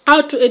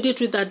 How to edit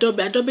with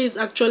Adobe. Adobe is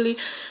actually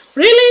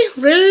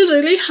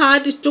really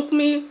hard. It took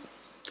me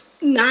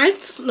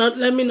nights,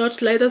 let me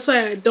not lie. That's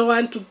why I don't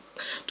want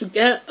to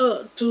get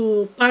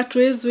to part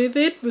ways with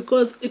it,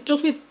 because it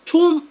took me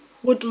 2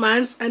 good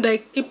months and I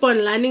keep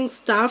on learning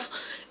stuff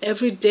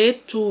every day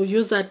to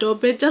use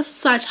Adobe. Just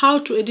search how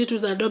to edit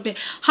with Adobe,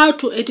 how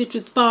to edit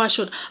with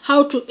PowerShot,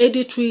 how to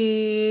edit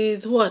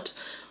with what,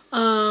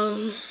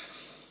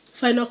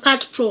 Final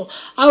Cut Pro,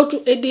 how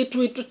to edit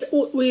with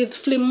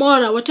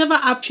Filmora, whatever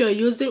app you're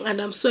using. And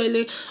I'm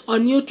sorry,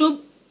 on YouTube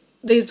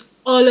there's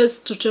always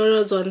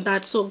tutorials on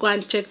that, so go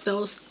and check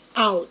those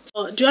out.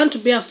 Do you want to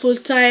be a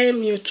full-time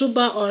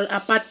YouTuber or a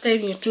part-time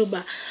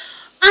YouTuber?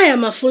 I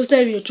am a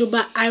full-time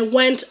YouTuber. I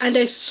went and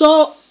I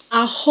saw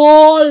a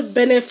whole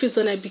benefits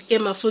when I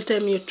became a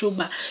full-time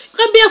YouTuber. You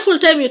can be a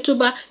full-time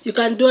YouTuber, you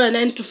can do a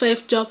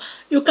 9-to-5 job,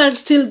 you can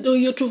still do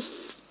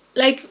YouTube.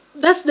 Like,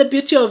 that's the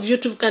beauty of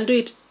YouTube. You can do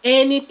it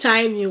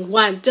anytime you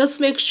want. Just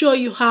make sure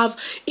you have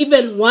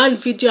even 1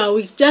 video a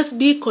week. Just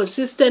be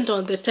consistent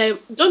on the time.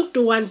 Don't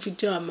do 1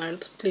 video a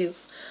month,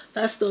 please.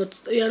 That's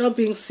not, you're not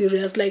being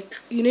serious. Like,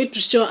 you need to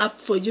show up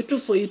for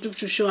YouTube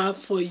to show up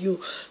for you.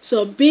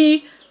 So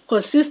be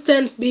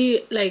consistent,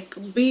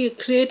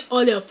 create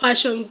all your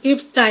passion,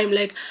 give time.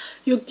 Like,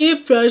 you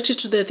give priority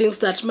to the things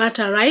that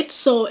matter, right?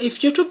 So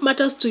if YouTube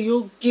matters to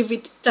you, give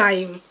it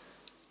time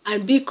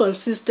and be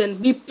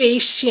consistent, be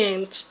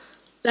patient.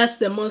 That's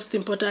the most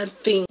important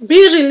thing. Be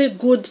really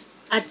good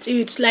at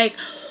it. Like,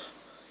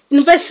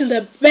 invest in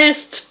the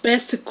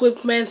best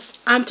equipment.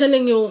 I'm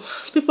telling you,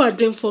 people are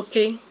doing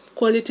 4K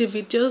quality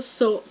videos,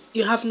 so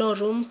you have no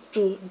room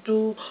to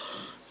do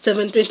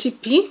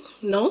 720p.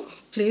 No,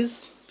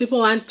 please. People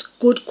want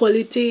good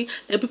quality.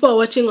 Like, people are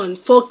watching on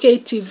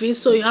 4K TV,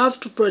 so you have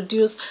to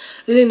produce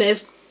really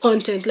nice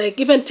content. Like,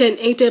 even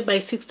 1080 by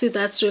 60,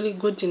 that's really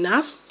good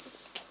enough.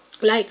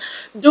 Like,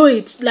 do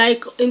it.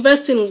 Like,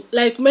 invest in,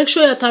 like, make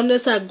sure your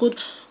thumbnails are good.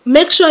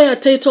 Make sure your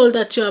title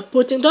that you are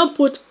putting, don't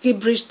put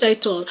gibberish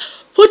title.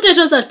 Put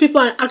titles that people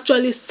are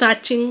actually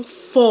searching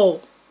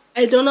for.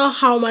 I don't know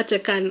how much I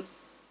can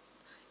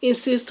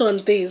insist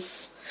on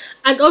this.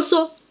 And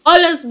also,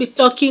 always be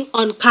talking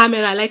on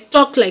camera. Like,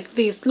 talk like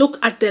this.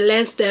 Look at the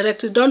lens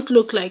directly. Don't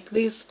look like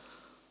this.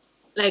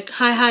 Like,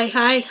 hi.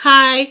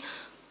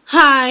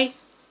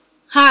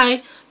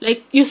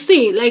 Like, you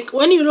see, like,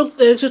 when you look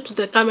directly to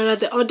the camera,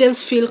 the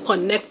audience feel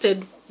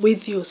connected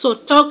with you. So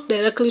talk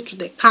directly to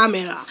the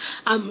camera.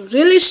 I'm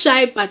really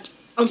shy, but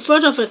in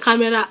front of a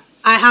camera,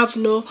 I have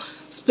no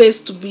space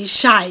to be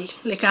shy.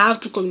 Like, I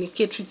have to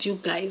communicate with you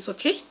guys,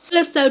 okay?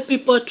 Let's tell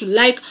people to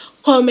like,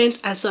 comment,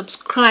 and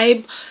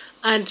subscribe,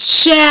 and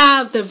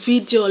share the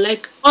video.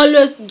 Like,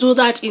 always do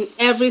that in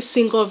every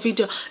single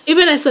video.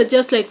 Even I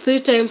suggest like 3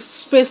 times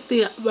space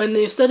there when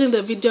you're starting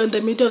the video, in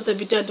the middle of the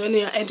video, and when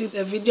you're ending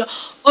the video.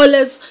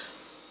 Always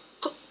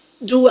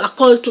do a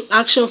call to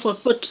action for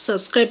people to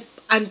subscribe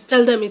and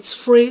tell them it's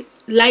free.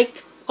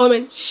 Like,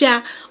 comment,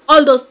 share,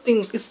 all those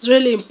things. It's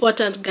really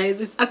important, guys.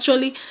 It's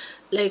actually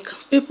like,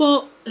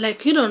 people,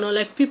 like, you don't know,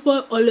 like,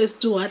 people always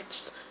do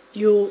what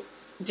you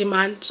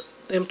demand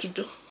them to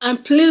do.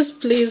 And please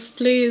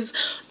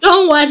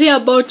don't worry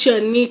about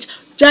your niche.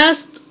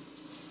 Just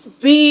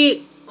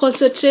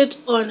concentrate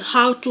on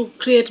how to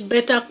create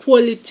better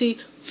quality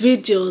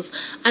videos.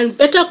 And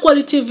better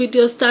quality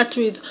videos start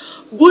with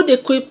good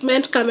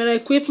equipment, camera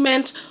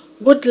equipment,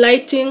 good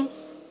lighting.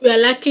 We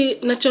are lucky,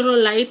 natural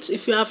light.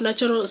 If you have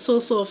natural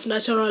source of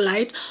natural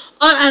light,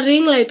 or a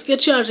ring light,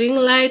 get you a ring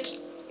light.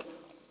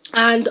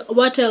 And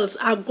what else?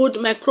 A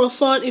good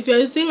microphone. If you're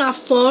using a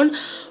phone,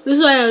 this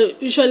is why I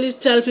usually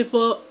tell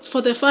people, for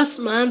the first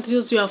month,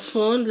 use your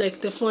phone, like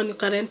the phone you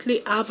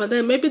currently have, and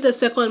then maybe the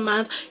second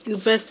month,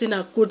 invest in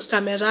a good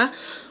camera,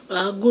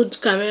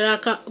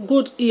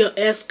 good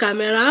EOS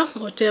camera,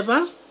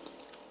 whatever,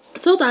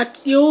 so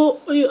that you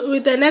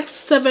with the next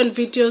 7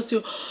 videos,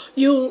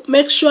 you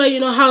make sure you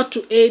know how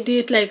to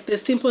edit, like the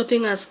simple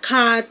thing as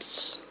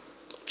cut,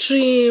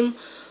 trim,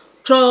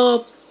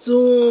 crop,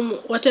 zoom,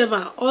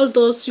 whatever. All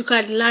those you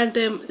can learn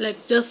them.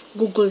 Like, just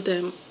Google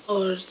them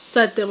or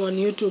search them on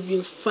YouTube.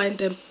 You'll find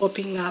them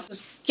popping up.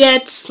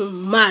 Get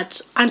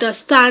smart.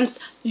 Understand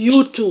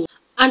YouTube.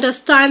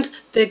 Understand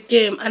the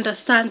game.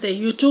 Understand the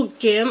YouTube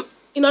game.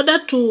 In order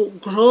to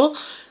grow,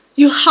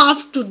 you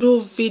have to do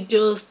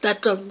videos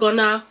that are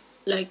gonna,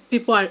 like,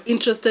 people are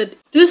interested.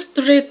 These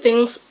 3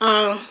 things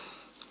are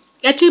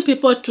getting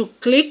people to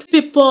click,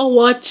 people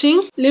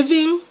watching,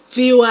 leaving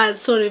viewers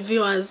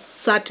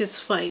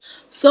satisfied.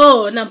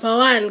 So number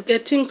 1,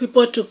 getting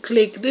people to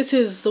click. This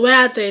is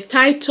where the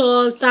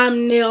title,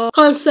 thumbnail,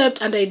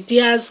 concept, and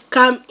ideas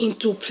come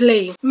into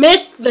play.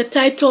 Make the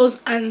titles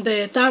and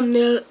the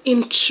thumbnail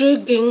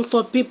intriguing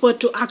for people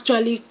to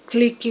actually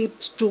click it,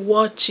 to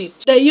watch it.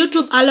 The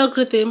YouTube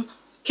algorithm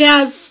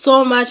cares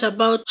so much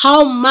about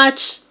how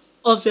much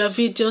of your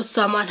video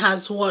someone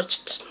has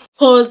watched,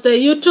 because the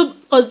YouTube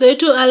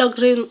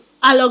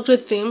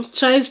algorithm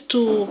tries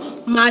to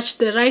match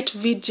the right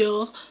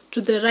video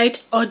to the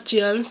right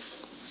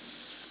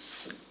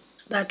audience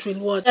that will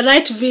watch, the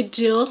right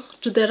video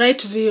to the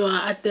right viewer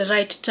at the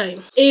right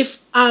time. If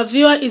a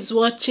viewer is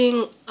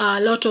watching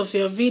a lot of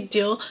your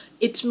video,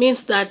 it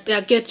means that they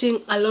are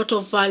getting a lot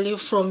of value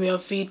from your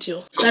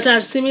video that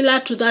are similar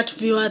to that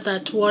viewer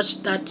that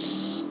watched that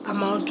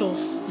amount of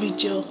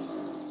video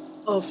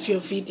of your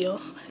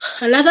video.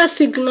 Another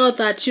signal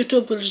that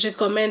YouTube will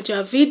recommend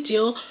your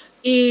video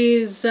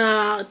is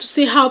to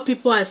see how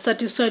people are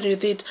satisfied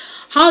with it.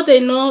 How they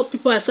know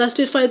people are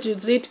satisfied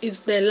with it is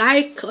the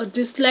like or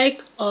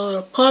dislike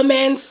or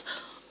comments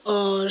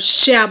or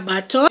share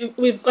button.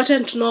 We've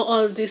gotten to know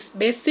all these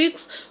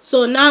basics,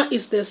 so now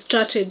is the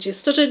strategy.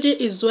 Strategy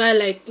is where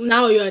like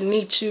now your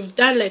niche, you've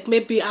done like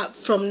maybe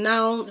from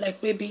now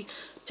like maybe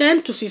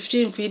 10 to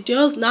 15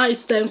 videos. Now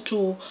it's time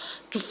to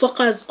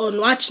focus on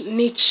what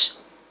niche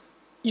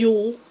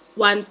you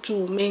want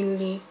to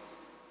mainly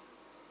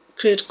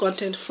create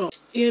content from.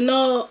 You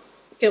know,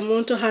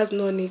 Kemunto has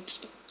no niche.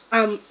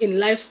 I'm in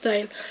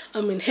lifestyle,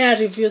 I'm in hair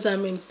reviews,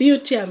 I'm in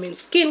beauty, I'm in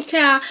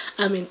skincare,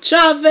 I'm in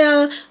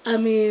travel,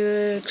 I'm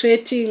in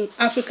creating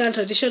African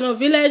traditional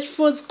village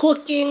foods,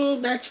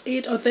 cooking, that's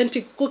it,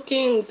 authentic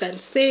cooking, you can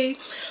say.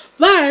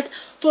 But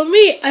for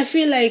me, I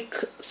feel like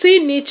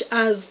see niche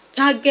as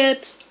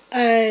target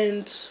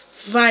and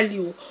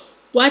value.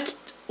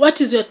 What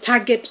is your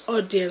target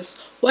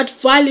audience? What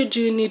value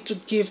do you need to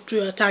give to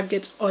your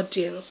target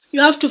audience? You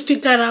have to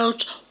figure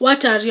out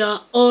what are your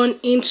own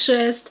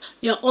interests,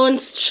 your own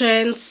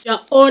strengths,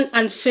 your own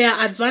unfair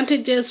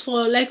advantages.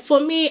 For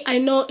me, I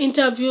know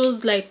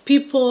interviews, like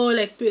people,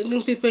 like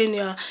bringing people in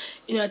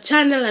your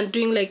channel and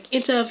doing like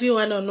interview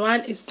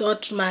one-on-one is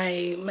not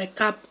my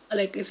cup.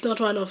 Like it's not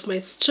one of my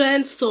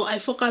strengths, so I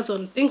focus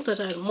on things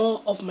that are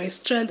more of my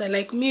strength. I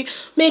like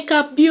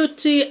makeup,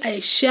 beauty. I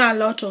share a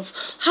lot of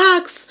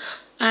hacks.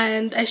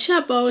 And I share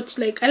about,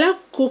 like, I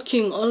like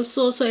cooking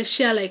also, so I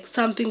share like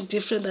something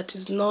different that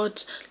is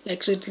not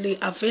like readily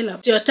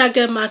available. Your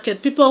target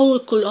market, people who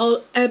could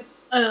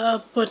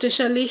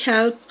potentially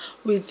help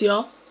with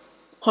your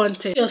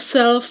content.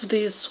 Yourself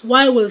this,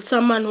 why will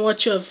someone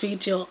watch your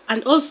video?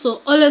 And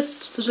also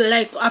always,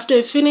 like, after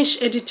you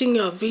finish editing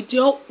your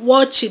video,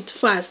 watch it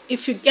first.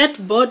 If you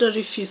get bored or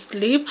if you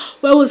sleep,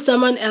 why will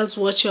someone else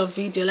watch your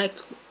video? Like,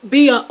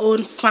 be your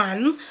own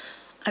fan.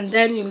 And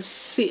then you'll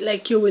see,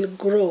 like, you will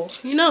grow,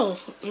 you know.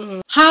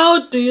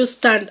 How do you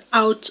stand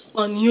out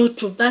on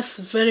YouTube? That's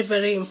very,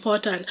 very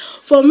important.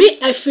 For me,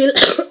 I feel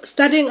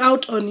standing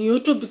out on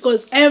YouTube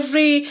because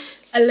everything,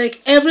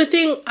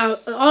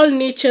 all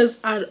niches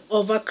are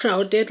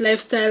overcrowded.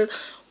 Lifestyle,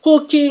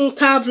 cooking,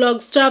 car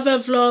vlogs, travel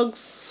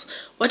vlogs,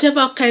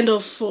 whatever kind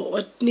of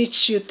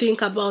niche you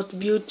think about,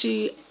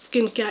 beauty,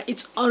 skincare,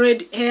 it's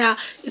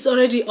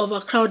already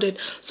overcrowded.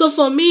 So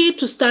for me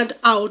to stand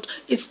out,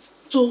 it's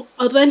to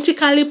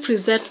authentically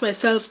present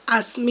myself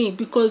as me,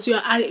 because you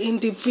are an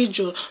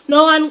individual.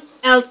 No one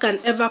else can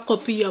ever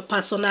copy your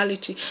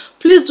personality.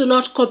 Please do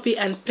not copy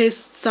and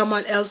paste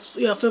someone else,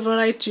 your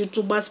favorite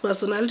YouTuber's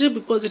personality,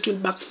 because it will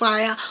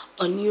backfire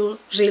on you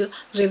real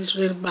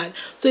bad.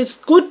 So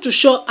it's good to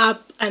show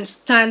up and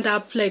stand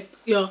up like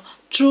your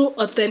true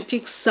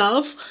authentic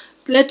self.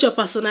 Let your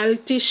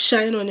personality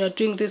shine when you're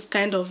doing this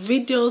kind of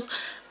videos,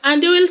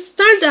 and you will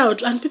stand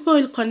out and people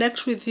will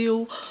connect with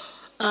you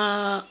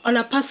on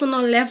a personal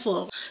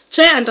level.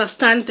 Try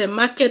understand the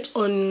market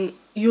on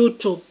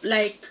YouTube.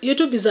 Like,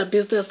 YouTube is a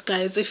business,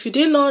 guys. If you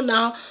didn't know,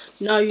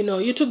 now you know.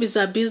 YouTube is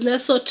a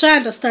business, so try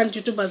understand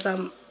YouTube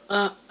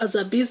as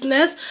a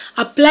business.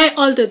 Apply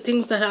all the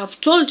things that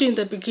I've told you in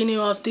the beginning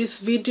of this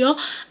video,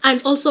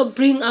 and also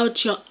bring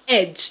out your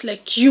edge.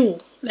 Like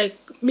you, like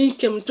me,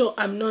 Kemunto,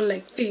 I'm not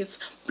like this.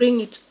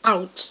 Bring it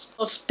out.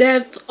 Of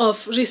depth,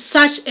 of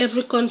research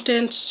every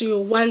content you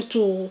want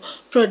to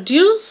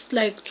produce,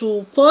 like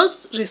to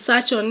post,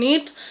 research on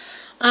it.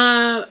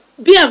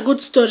 Be a good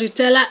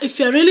storyteller. If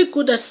you're really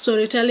good at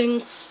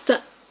storytelling,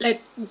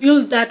 like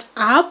build that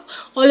up.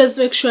 Always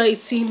make sure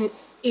it's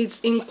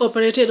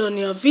incorporated on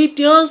your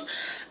videos.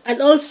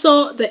 And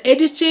also the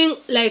editing,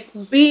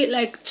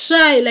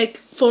 try, like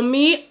for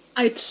me,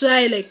 I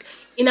try, like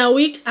in a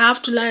week I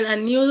have to learn a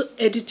new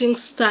editing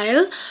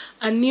style,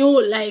 a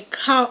new, like,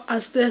 how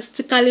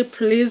aesthetically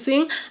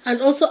pleasing,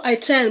 and also I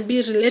try and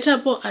be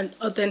relatable and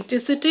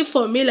authenticity.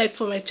 For me, like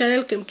for my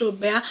channel Kemunto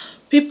Bear,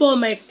 people,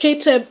 my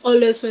K-type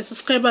always, my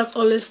subscribers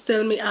always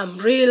tell me I'm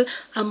real,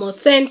 I'm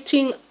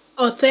authentic,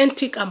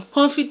 I'm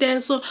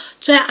confident. So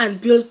try and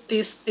build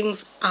these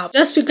things up.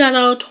 Just figure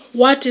out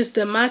what is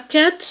the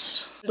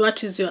market,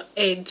 what is your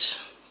edge.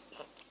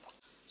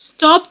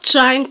 Stop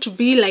trying to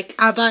be like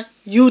other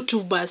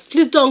YouTubers.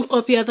 Please don't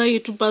copy other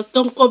YouTubers.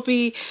 Don't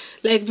copy,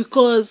 like,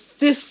 because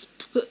this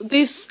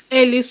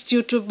A-list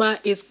YouTuber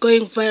is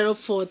going viral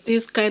for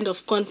this kind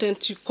of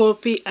content you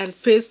copy and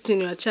paste in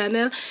your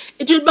channel.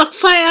 It will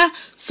backfire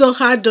so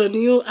hard on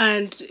you,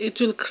 and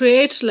it will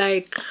create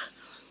like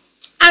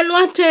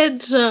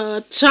unwanted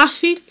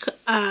traffic,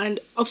 and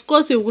of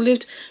course you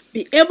wouldn't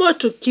be able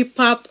to keep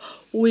up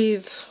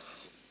with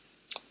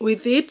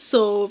it.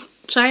 So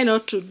try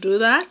not to do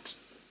that.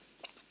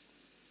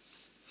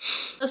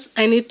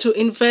 I need to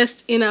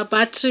invest in a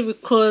battery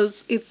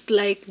because it's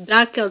like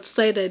dark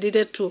outside. I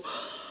needed to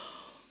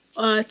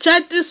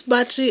charge this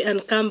battery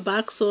and come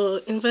back.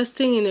 So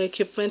investing in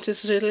equipment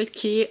is really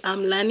key.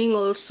 I'm learning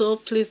also.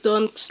 Please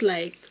don't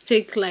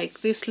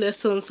take these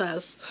lessons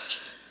as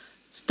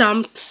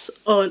stamped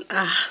on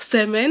a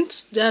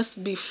cement.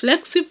 Just be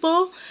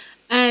flexible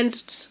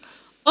and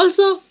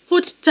also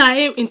put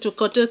time into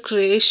content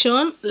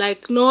creation.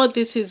 No,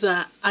 this is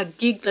a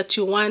gig that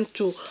you want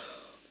to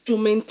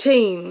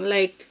maintain.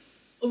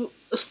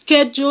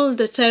 Schedule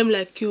the time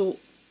you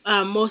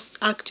are most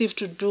active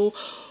to do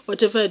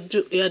whatever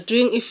you're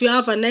doing. If you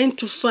have a 9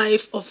 to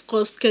 5, of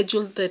course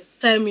schedule the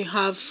time you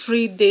have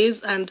free days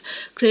and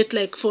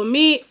create. For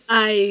me,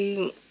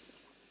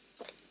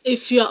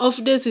 if your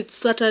off days it's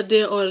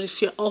Saturday, or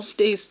if your off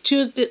day is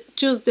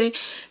Tuesday,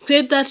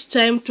 create that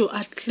time to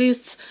at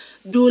least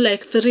do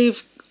 3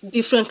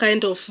 different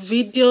kind of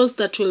videos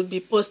that will be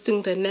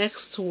posting the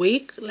next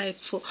week.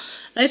 For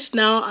right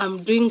now,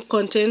 I'm doing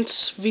content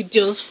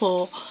videos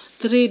for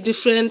 3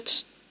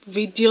 different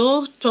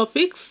video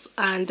topics,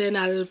 and then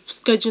I'll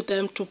schedule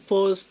them to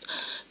post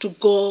to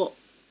go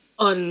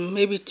on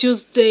maybe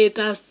Tuesday,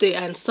 Thursday,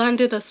 and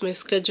Sunday. That's my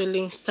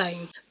scheduling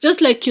time. Just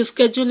like you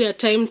schedule your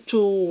time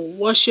to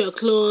wash your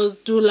clothes,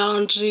 do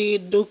laundry,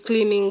 do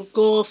cleaning,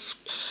 go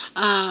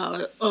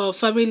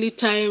family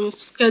time,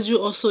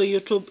 schedule also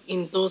YouTube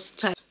in those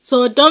times.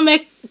 So don't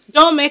make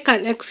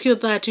an excuse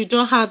that you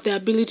don't have the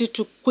ability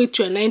to quit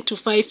your 9 to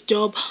 5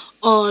 job,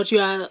 or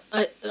your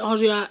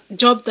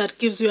job that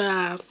gives you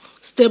a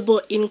stable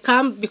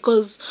income,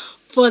 because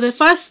for the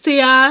first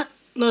year,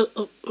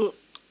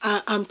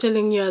 I'm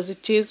telling you as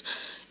it is,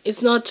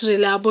 it's not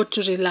reliable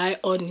to rely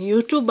on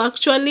YouTube.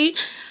 Actually,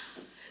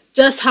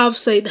 just have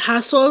side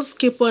hustles,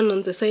 keep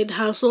on the side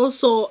hustles.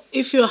 So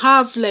if you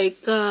have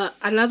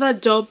another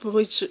job,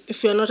 which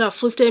if you're not a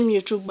full-time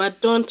YouTube, but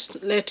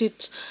don't let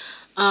it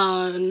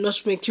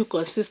not make you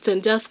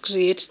consistent, just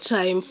create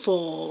time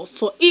for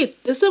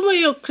it. The same way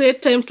you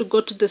create time to go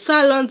to the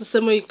salon, the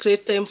same way you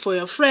create time for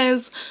your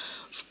friends,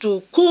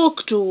 to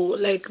cook, to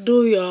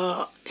do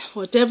your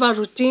whatever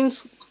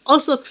routines.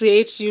 Also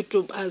create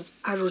YouTube as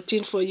a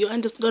routine for you,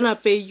 and it's gonna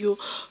pay you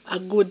a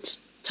good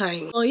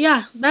time. So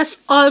yeah, that's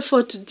all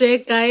for today,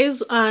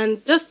 guys.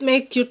 And just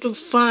make YouTube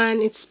fun.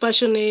 It's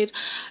passionate.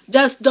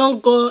 Just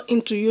don't go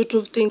into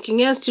YouTube thinking,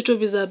 yes,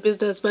 YouTube is a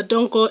business, but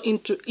don't go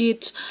into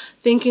it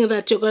thinking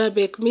that you're gonna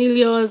make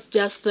millions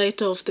just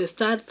right off the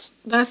start.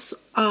 That's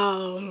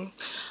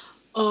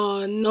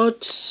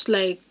not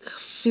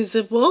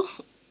feasible.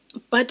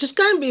 But it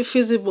can be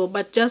feasible,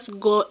 but just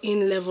go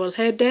in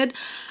level-headed.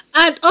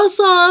 And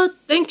also,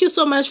 thank you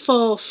so much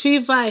for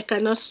Fiverr. I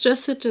cannot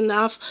stress it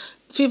enough.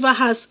 Fiverr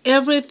has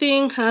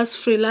everything, has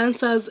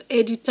freelancers,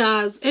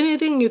 editors,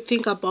 anything you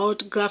think about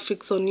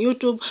graphics on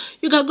YouTube.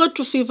 You can go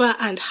to Fiverr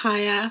and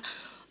hire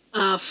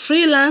a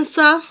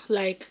freelancer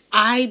like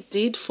I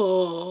did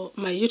for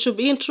my YouTube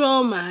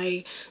intro,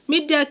 my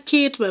media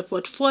kit, my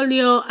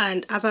portfolio,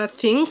 and other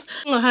things.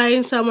 I'm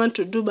hiring someone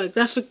to do my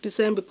graphic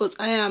design because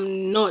I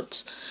am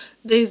not.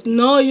 There is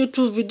no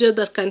YouTube video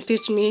that can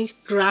teach me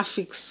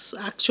graphics,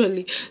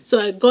 actually. So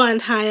I go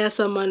and hire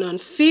someone on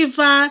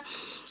Fiverr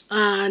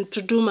and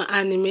to do my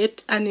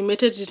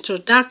animated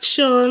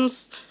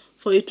introductions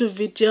for YouTube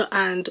video.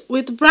 And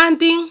with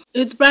branding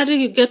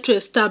you get to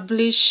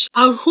establish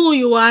who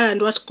you are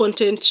and what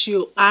content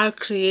you are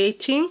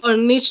creating, or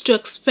need to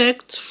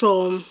expect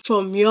from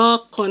your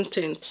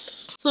content.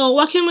 So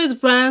working with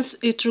brands,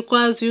 it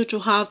requires you to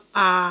have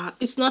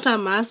it's not a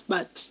must,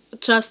 but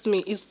trust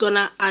me, it's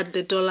gonna add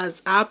the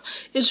dollars up.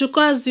 It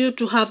requires you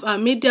to have a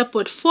media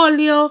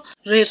portfolio,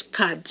 rate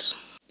card.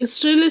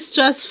 It's really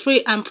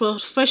stress-free and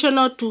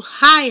professional to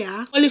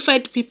hire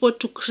qualified people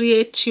to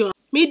create your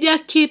media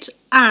kit,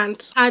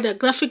 and add a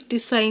graphic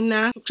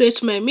designer to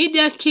create my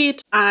media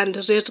kit and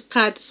rate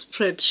card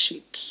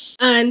spreadsheet.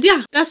 And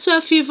yeah, that's where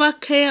Fiverr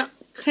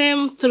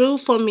came through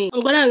for me.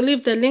 I'm gonna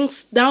leave the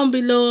links down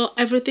below.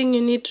 Everything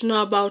you need to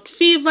know about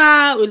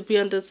Fiverr will be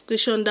on the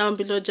description down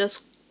below.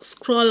 Just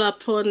scroll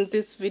upon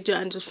this video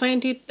and you'll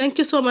find it. Thank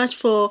you so much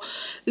for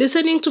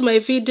listening to my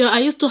video. I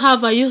used to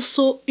have a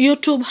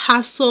YouTube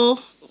hustle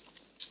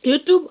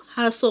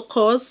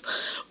course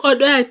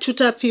called where I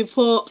tutor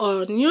people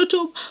on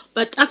YouTube,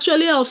 but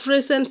actually of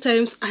recent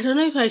times I don't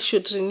know if I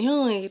should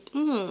renew it.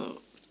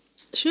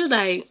 Should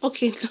I?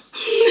 Okay.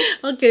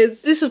 Okay,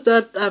 this is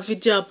not a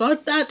video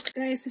about that,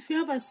 guys. If you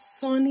have a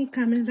Sony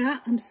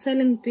camera, I'm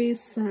selling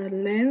this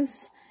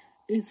lens.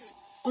 It's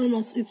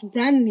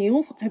brand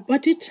new. I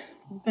bought it,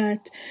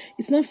 but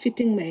it's not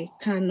fitting my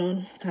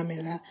Canon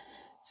camera.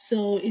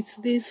 So it's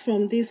this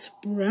from this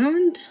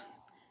brand.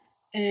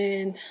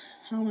 And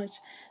how much?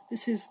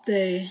 This is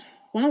the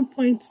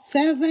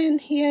 1.7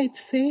 here, it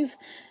says,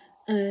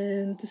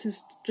 and this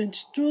is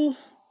 22.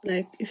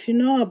 If you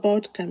know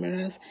about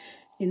cameras,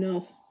 you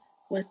know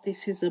what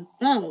this is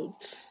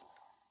about.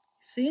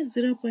 See,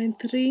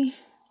 0.3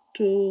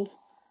 to,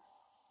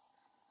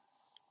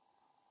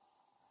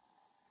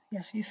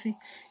 yeah, you see,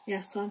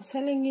 yeah. So I'm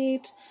selling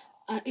it.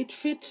 It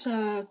fits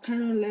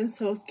Canon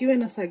lens. I was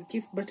given as a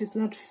gift, but it's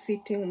not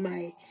fitting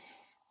my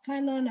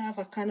Canon. I have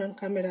a Canon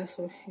camera,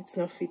 so it's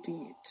not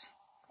fitting it.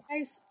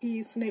 Price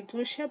is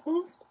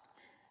negotiable.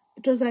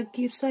 It was a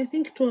gift, so I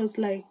think it was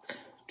like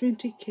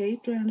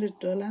 20K,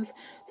 $200.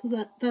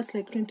 So that's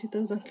like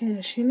 20,000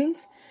 Kenya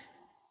shillings.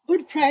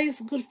 Good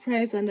price,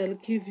 and I'll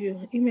give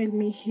you. Email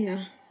me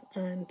here,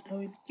 and I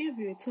will give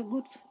you. It's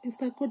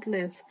a good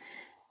lens.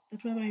 The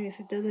problem is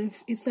it doesn't.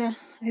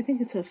 I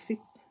think it's a fit.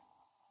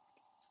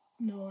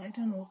 No, I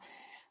don't know.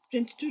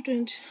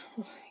 2220.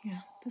 Oh, yeah,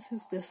 this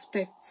is the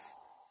specs.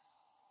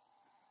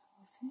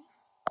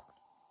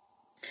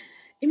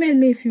 Email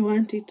me if you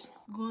want it.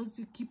 Goes,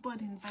 you keep on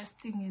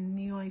investing in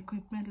new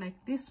equipment like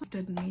this.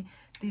 Me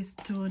these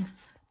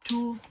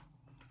two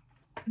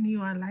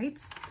newer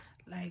lights.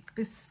 Like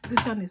this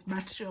one is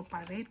battery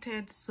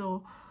operated,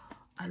 so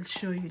I'll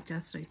show you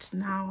just right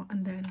now.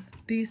 And then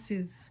this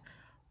is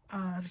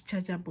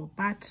rechargeable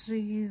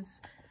batteries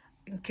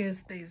in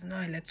case there is no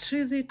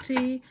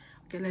electricity.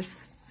 Okay,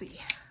 let's see.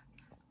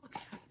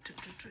 Okay,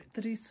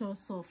 3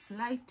 sources of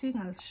lighting.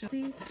 I'll show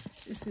you.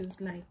 This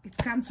is like, it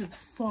comes with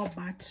 4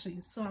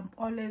 batteries, so I'm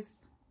always,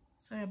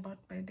 sorry about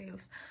my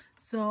nails,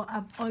 so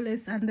I've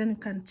always, and then you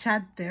can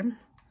charge them.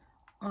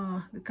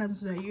 It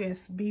comes with a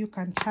USB, you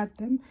can charge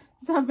them.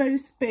 It's a very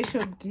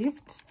special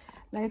gift.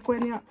 Like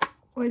when you're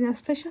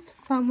special,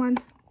 someone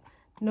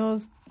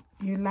knows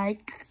you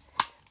like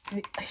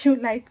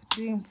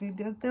doing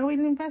videos, they will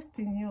invest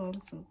in you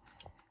also.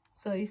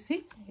 So you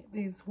see,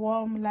 there's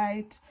warm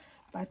light,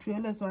 but we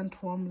always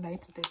want warm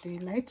light, the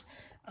daylight.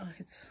 I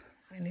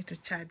need to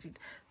charge it.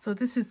 So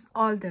this is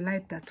all the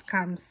light that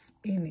comes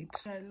in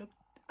it.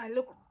 I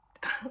look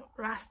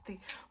rusty,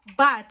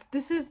 but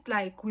this is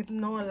like with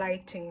no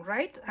lighting,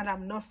 right? And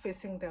I'm not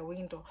facing the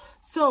window,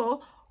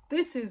 so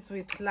this is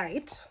with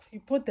light. You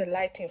put the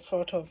light in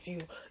front of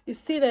you. You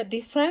see the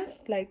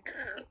difference? Like,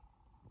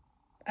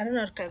 I don't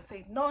know if I can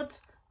say,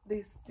 not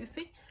this.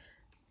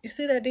 You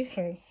see the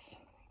difference?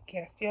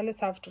 Yes, you always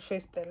have to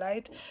face the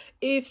light.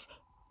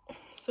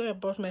 Sorry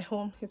about my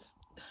home, it's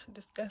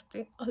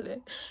disgusting.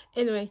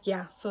 Anyway,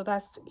 yeah, so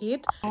that's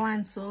it.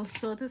 And so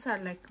these are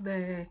like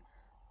the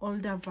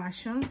older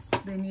versions.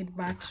 They need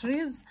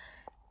batteries.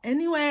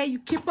 Anyway, you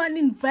keep on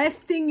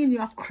investing in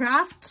your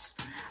crafts,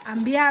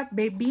 and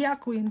baby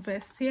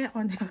invest here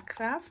on your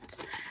crafts.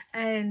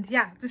 And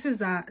yeah, this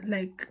is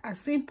like a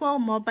simple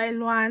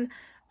mobile one,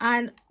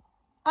 and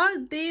all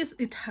this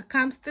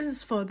this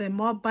is for the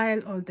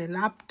mobile or the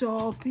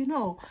laptop, you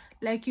know,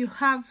 like you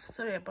have.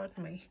 Sorry about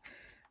my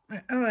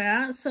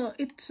area. So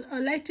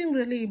lighting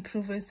really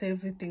improves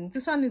everything.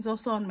 This one is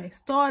also on my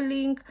store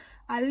link.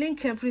 I'll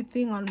link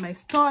everything on my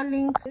store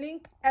link.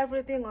 Link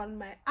everything on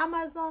my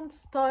Amazon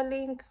store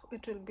link.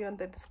 It will be on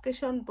the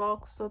description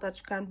box, so that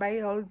you can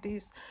buy all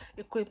this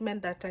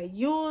equipment that I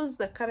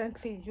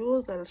currently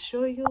use. I'll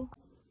show you.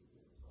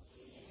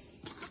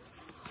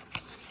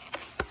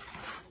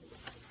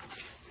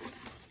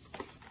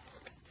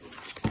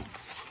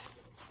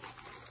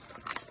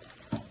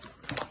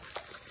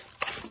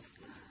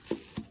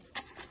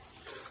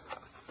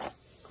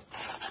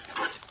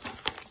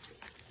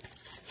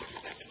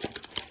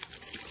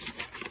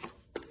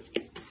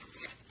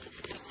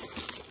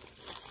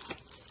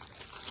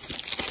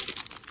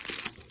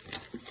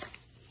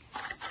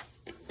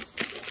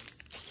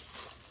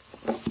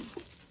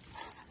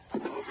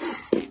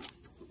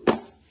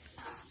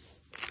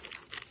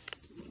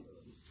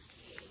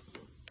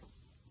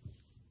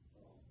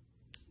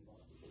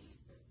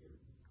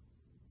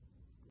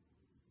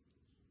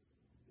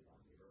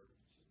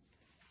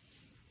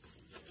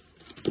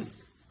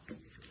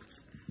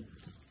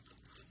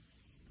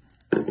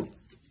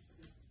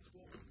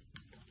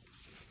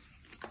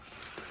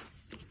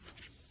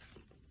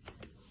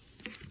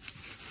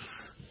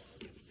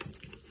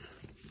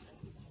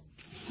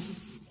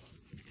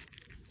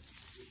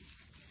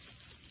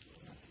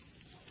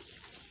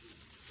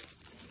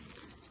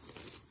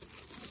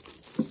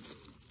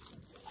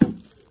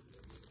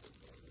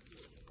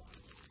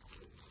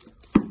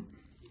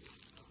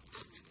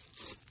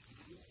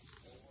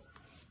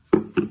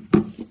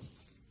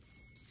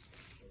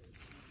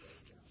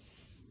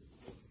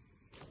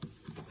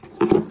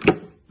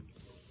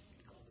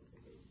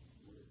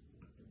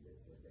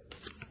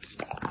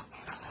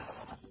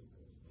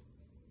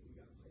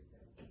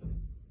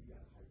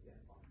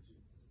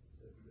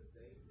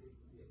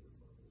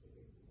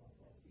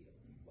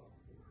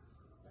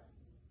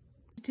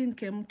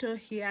 Kemunto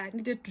here. I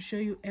needed to show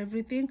you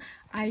everything.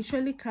 I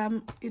usually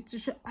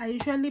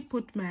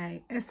put my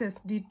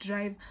SSD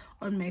drive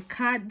on my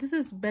card. This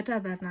is better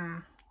than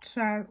a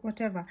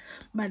whatever,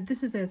 but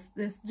this is it's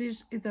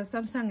a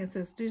Samsung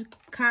SSD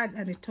card,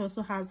 and it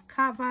also has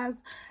covers.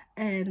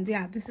 And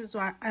yeah, this is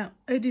why I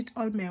edit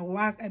all my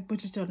work. I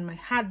put it on my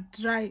hard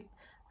drive,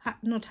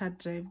 not hard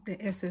drive, the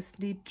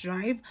SSD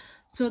drive,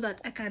 so that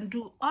I can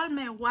do all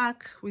my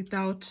work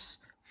without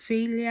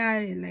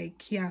failure.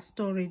 Like, yeah,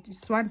 storage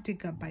is 1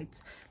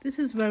 gigabyte. This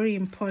is very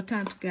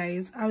important,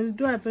 guys. I will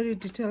do a very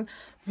detailed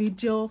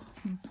video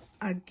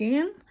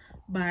again,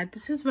 but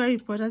this is very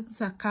important.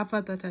 It's a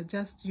cover that I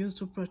just use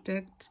to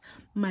protect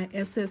my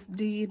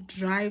SSD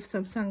drive,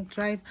 Samsung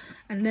drive.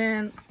 And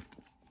then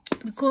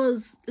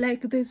because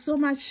like there's so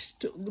much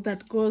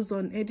that goes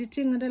on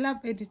editing, and I love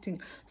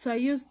editing, so I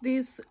use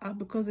this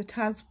because it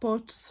has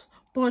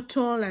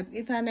portal and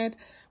Ethernet,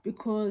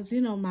 because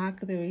you know, mark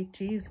the way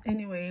it is.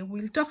 Anyway,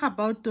 we'll talk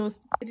about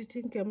those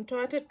editing. Kemunto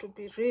wanted to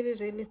be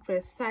really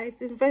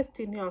precise. Invest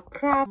in your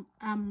craft.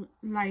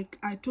 Like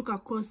I took a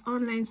course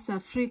online. It's a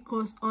free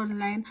course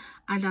online,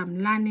 and I'm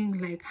learning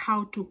like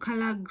how to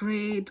color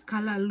grade,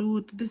 color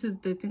loot. This is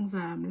the things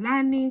that I'm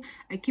learning.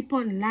 I keep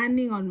on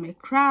learning on my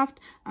craft.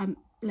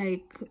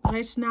 Like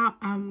right now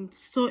I'm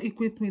so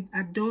equipped with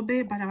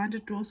Adobe, but I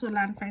wanted to also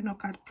learn Final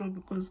Cut Pro,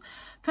 because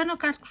Final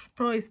Cut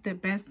Pro is the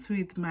best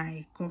with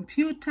my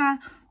computer.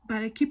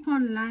 But I keep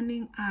on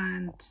learning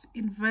and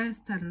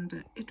invest,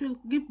 and it will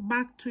give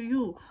back to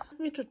you. Let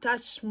me to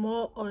touch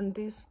more on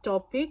these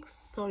topics.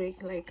 Sorry,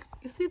 like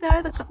you see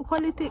there, the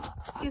quality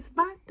is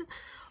bad.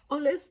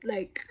 Always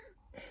like,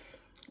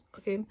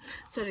 okay,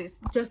 sorry, it's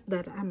just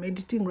that I'm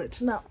editing right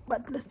now,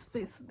 but let's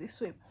face it this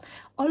way.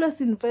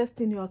 Always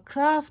invest in your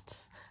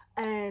crafts,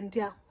 and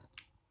yeah,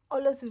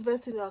 always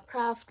invest in your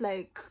craft.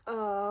 Like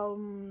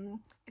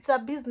it's a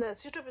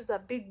business. YouTube is a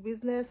big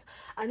business.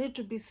 I need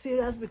to be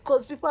serious,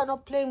 because people are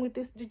not playing with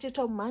this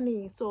digital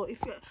money. So if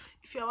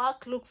your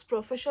work looks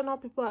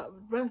professional,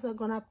 brands are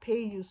gonna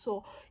pay you.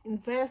 So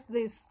invest.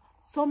 There's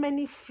so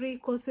many free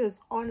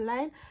courses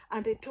online,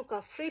 and I took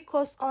a free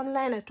course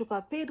online, I took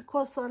a paid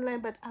course online,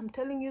 but I'm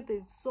telling you,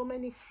 there's so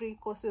many free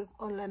courses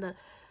online that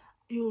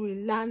you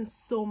will learn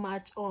so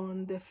much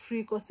on the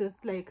free courses.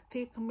 Like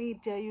Thick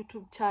Media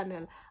YouTube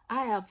channel,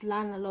 I have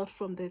learned a lot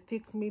from the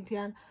Thick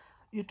Media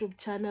YouTube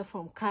channel,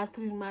 from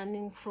Catherine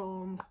Manning,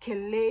 from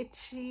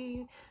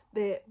Kelechi,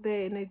 the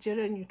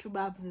Nigerian YouTuber.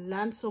 I've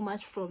learned so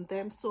much from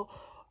them. So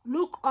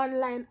look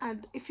online,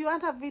 and if you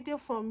want a video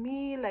from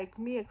me, like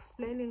me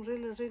explaining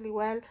really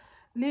well,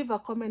 leave a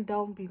comment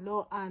down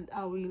below, and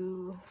I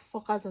will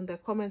focus on the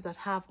comments that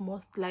have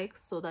most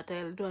likes, so that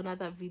I'll do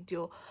another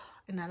video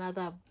in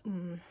another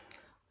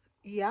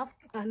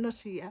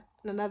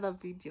another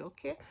video.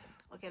 Okay,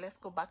 let's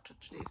go back to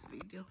today's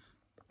video.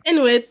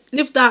 Anyway,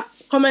 leave that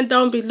comment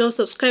down below,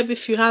 subscribe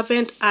if you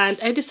haven't. And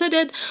I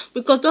decided,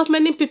 because not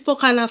many people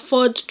can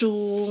afford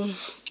to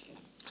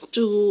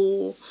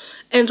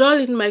enroll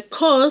in my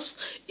course,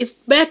 it's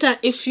better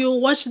if you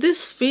watch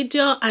this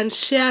video and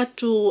share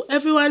to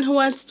everyone who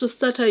wants to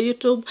start a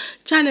YouTube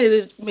channel.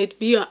 It may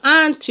be your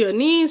aunt, your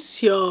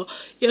niece, your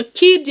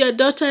kid, your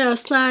daughter, your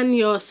son,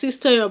 your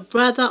sister, your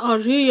brother, or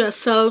you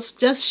yourself.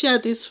 Just share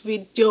this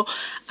video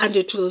and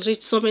it will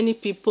reach so many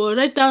people.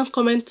 Write down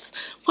comment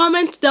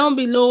down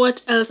below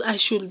what else I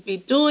should be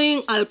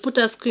doing. I'll put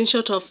a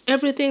screenshot of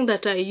everything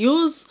that I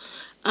use,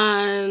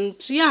 and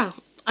yeah,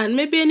 and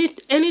maybe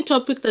any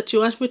topic that you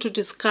want me to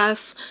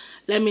discuss,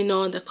 let me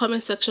know in the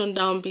comment section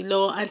down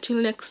below. Until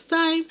next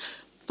time,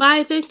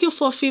 bye. Thank you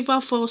for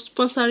Fiverr for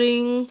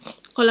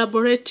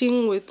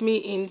collaborating with me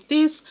in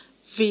this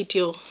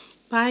video.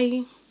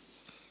 Bye.